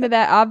turned into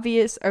that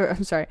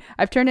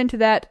I've turned into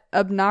that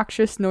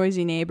obnoxious,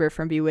 noisy neighbor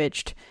from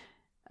Bewitched.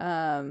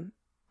 Oh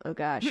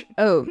gosh.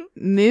 Oh,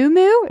 Moo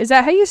Moo? Is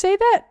that how you say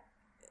that?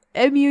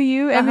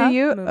 M-U-U?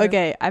 M-U-U?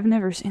 Okay, I've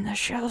never seen the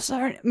show.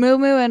 Sorry. Moo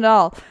Moo and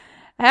all.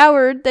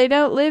 Howard, they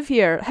don't live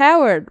here.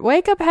 Howard,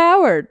 wake up,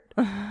 Howard.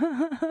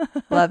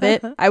 Love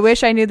it. I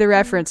wish I knew the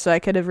reference so I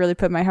could have really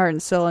put my heart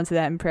and soul into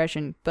that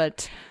impression,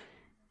 but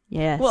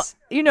yes. Well,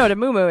 you know what a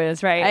moo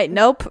is, right?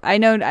 Nope. I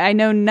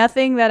know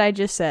nothing that I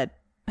just said.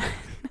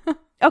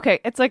 Okay,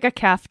 it's like a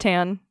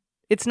caftan.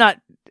 It's not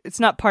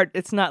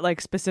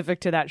like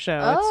specific to that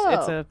show. Oh.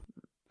 It's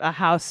a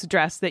house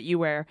dress that you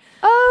wear.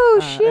 Oh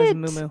shit.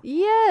 As a moo.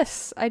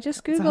 Yes, I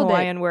just googled it's a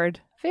Hawaiian word.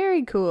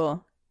 Very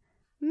cool.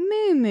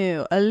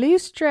 Moo, a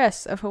loose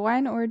dress of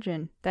Hawaiian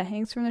origin that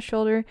hangs from the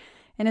shoulder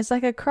and is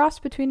like a cross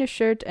between a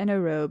shirt and a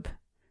robe.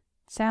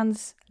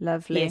 Sounds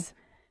lovely. Yes.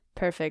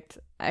 Perfect.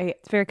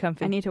 It's very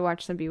comfy. I need to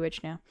watch some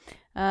Bewitched now.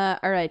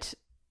 All right.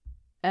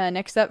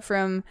 Next up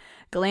from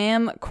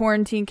Glam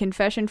Quarantine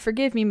Confession.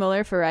 Forgive me,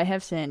 Muller, for I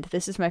have sinned.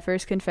 This is my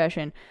first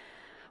confession.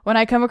 When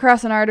I come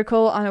across an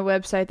article on a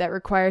website that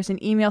requires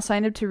an email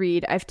sign up to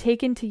read, I've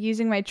taken to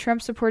using my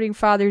Trump-supporting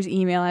father's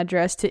email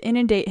address to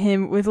inundate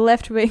him with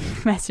left-wing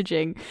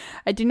messaging.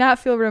 I do not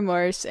feel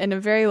remorse and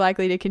am very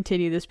likely to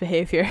continue this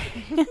behavior.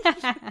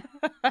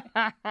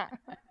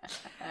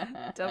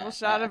 Double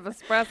shot of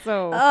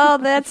espresso. Oh,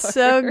 that's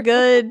so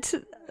good.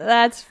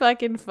 That's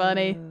fucking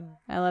funny.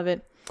 I love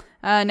it.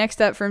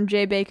 Next up from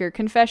Jay Baker.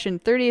 Confession,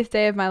 30th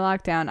day of my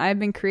lockdown. I've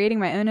been creating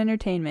my own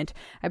entertainment.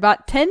 I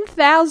bought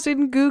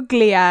 10,000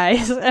 googly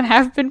eyes and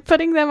have been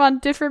putting them on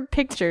different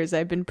pictures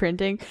I've been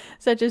printing,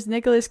 such as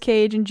Nicolas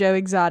Cage and Joe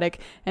Exotic,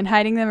 and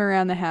hiding them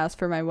around the house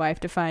for my wife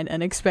to find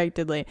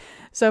unexpectedly.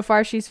 So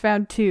far, she's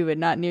found 2 and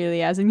not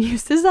nearly as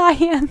amused as I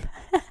am.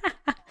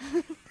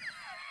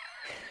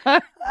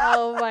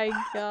 Oh my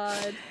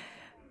god.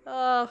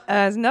 Oh.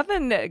 There's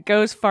nothing that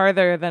goes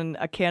farther than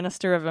a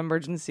canister of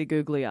emergency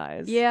googly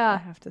eyes. Yeah. I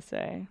have to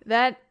say.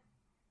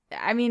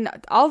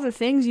 All the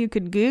things you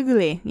could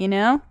googly, you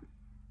know?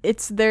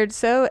 They're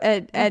so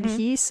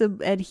adhesible.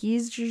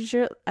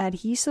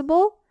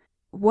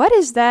 What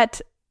is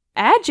that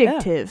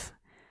adjective?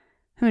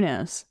 Yeah. Who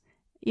knows?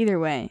 Either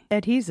way.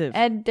 Adhesive.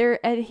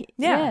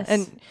 Yes.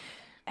 And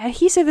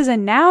adhesive is a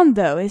noun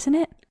though, isn't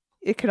it?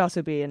 it could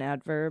also be an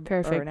adverb or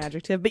an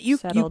adjective. But you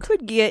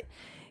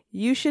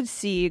should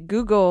see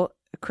Google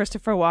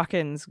Christopher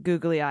Walken's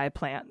googly eye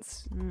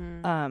plants.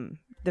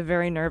 The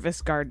very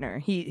nervous gardener.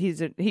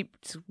 He's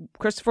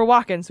Christopher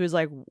Walken, so he's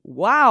like,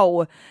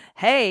 wow,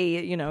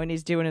 hey, and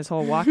he's doing his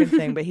whole Walken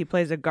thing, but he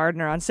plays a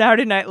gardener on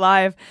Saturday Night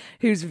Live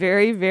who's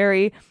very,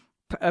 very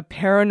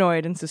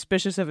paranoid and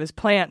suspicious of his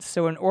plants.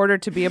 So in order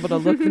to be able to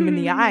look them in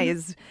the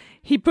eyes,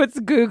 he puts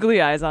googly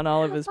eyes on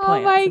all of his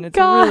plants. Oh my and it's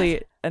God.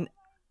 really an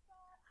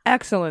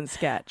excellent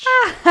sketch.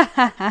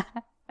 That's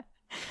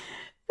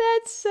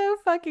so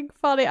fucking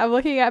funny. I'm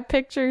looking at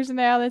pictures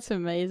now. That's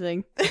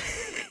amazing.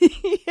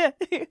 Yeah.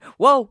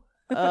 Whoa.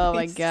 Oh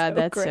my God, so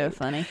that's great. so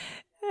funny.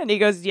 And he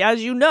goes, yeah,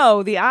 as you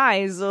know, the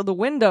eyes are the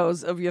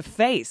windows of your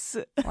face.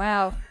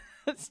 Wow.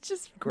 It's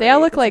just great. They all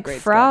look It's a like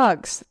great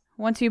frogs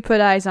once you put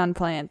eyes on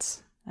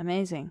plants.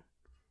 Amazing.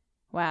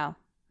 Wow.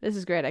 This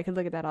is great. I could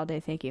look at that all day.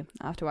 Thank you.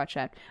 I'll have to watch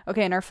that.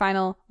 Okay, and our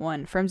final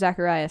one from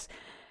Zacharias.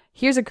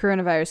 Here's a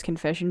coronavirus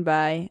confession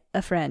by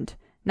a friend.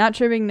 Not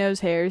trimming nose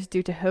hairs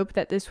due to hope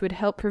that this would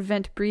help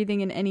prevent breathing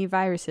in any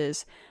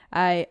viruses.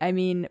 I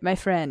mean, my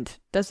friend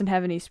doesn't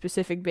have any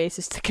specific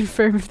basis to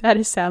confirm if that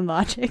is sound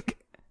logic.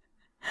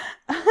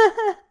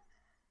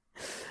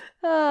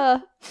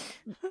 Oh,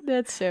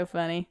 that's so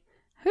funny.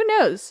 Who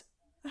knows?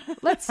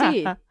 Let's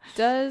see.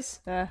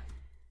 Does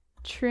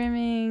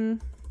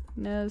trimming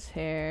nose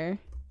hair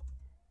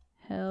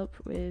help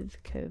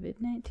with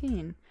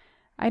COVID-19?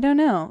 I don't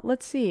know.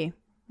 Let's see.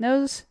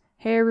 Nose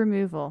hair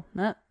removal.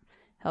 No.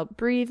 Help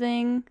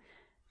breathing.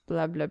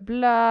 Blah, blah,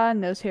 blah.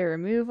 Nose hair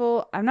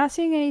removal. I'm not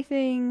seeing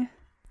anything.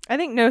 I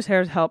think nose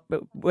hairs help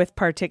with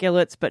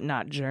particulates, but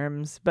not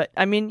germs. But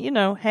I mean,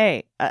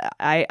 hey,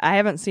 I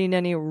haven't seen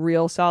any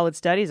real solid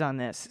studies on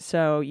this.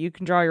 So you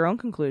can draw your own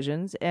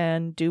conclusions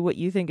and do what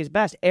you think is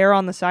best. Err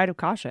on the side of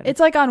caution.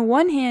 It's like on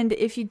one hand,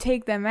 if you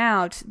take them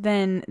out,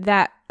 then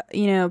that,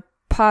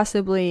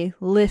 possibly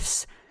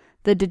lifts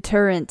the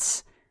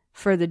deterrence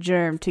for the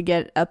germ to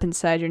get up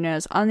inside your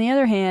nose. On the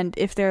other hand,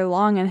 if they're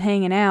long and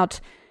hanging out,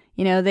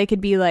 they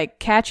could be like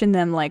catching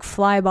them like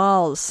fly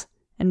balls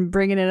and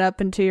bringing it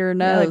up into your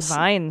nose. Yeah, like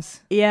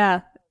vines.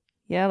 Yeah.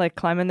 Yeah, like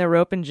climbing the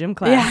rope in gym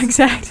class. Yeah,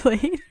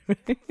 exactly.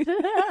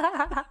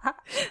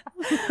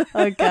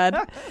 Oh,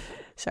 God.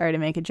 Sorry to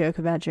make a joke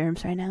about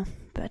germs right now,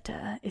 but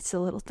it's the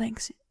little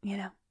things,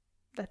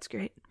 That's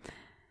great.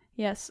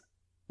 Yes.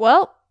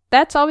 Well,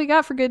 that's all we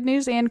got for good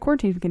news and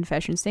quarantine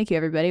confessions. Thank you,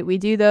 everybody. We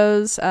do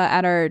those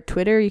at our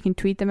Twitter. You can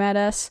tweet them at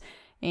us,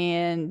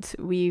 and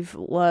we've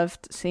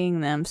loved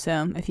seeing them.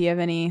 So if you have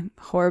any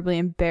horribly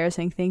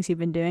embarrassing things you've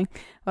been doing,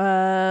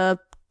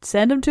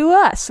 send them to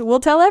us. We'll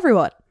tell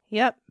everyone.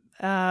 Yep.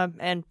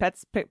 And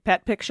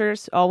pet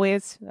pictures,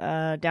 always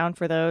down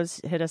for those.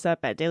 Hit us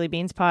up at Daily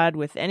Beans Pod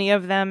with any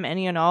of them,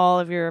 any and all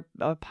of your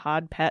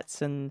pod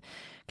pets and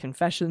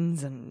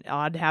confessions and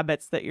odd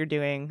habits that you're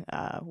doing.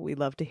 We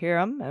love to hear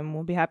them, and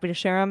we'll be happy to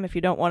share them. If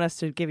you don't want us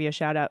to give you a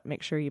shout out,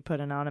 make sure you put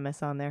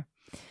anonymous on there.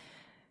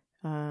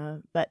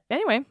 But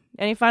anyway,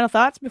 any final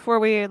thoughts before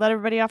we let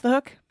everybody off the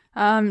hook?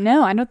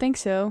 No, I don't think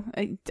so.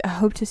 I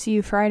hope to see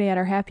you Friday at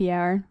our happy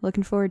hour.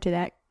 Looking forward to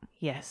that.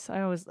 Yes,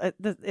 I always.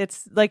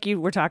 It's like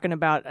you were talking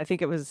about. I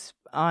think it was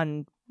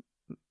on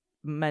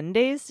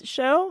Monday's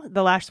show,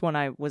 the last one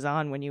I was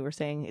on, when you were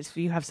saying if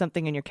you have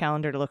something in your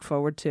calendar to look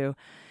forward to,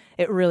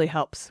 it really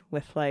helps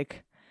with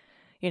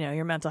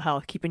your mental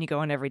health, keeping you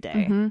going every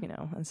day.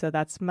 Mm-hmm. And so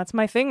that's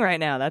my thing right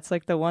now. That's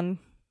like the one.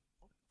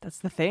 That's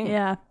the thing.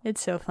 Yeah,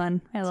 it's so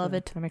fun. I love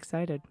it. I'm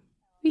excited.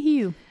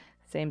 Woohoo!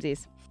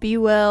 Samesies. Be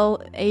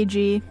well,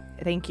 AG.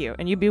 Thank you.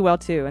 And you be well,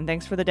 too. And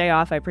thanks for the day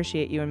off. I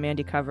appreciate you and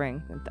Mandy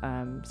covering.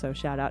 So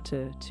shout out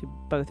to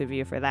both of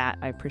you for that.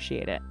 I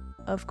appreciate it.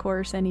 Of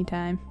course,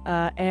 anytime.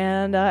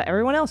 And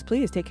everyone else,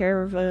 please take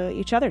care of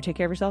each other. Take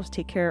care of yourselves.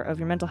 Take care of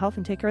your mental health.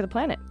 And take care of the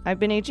planet. I've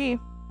been AG.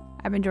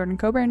 I've been Jordan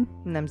Coburn.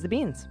 And them's the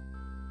Beans.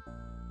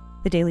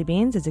 The Daily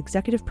Beans is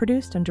executive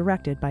produced and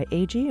directed by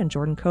AG and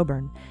Jordan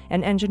Coburn,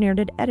 and engineered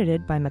and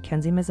edited by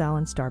Mackenzie Mazzell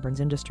and Starburns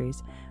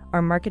Industries.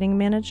 Our marketing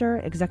manager,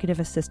 executive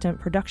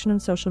assistant, production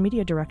and social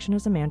media direction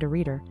is Amanda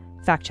Reeder.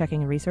 Fact-checking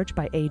and research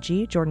by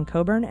AG, Jordan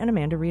Coburn, and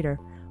Amanda Reeder.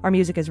 Our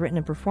music is written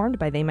and performed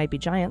by They Might Be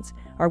Giants.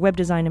 Our web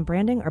design and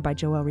branding are by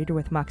Joelle Reeder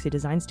with Moxie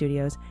Design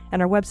Studios,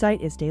 and our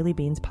website is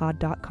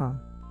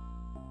dailybeanspod.com.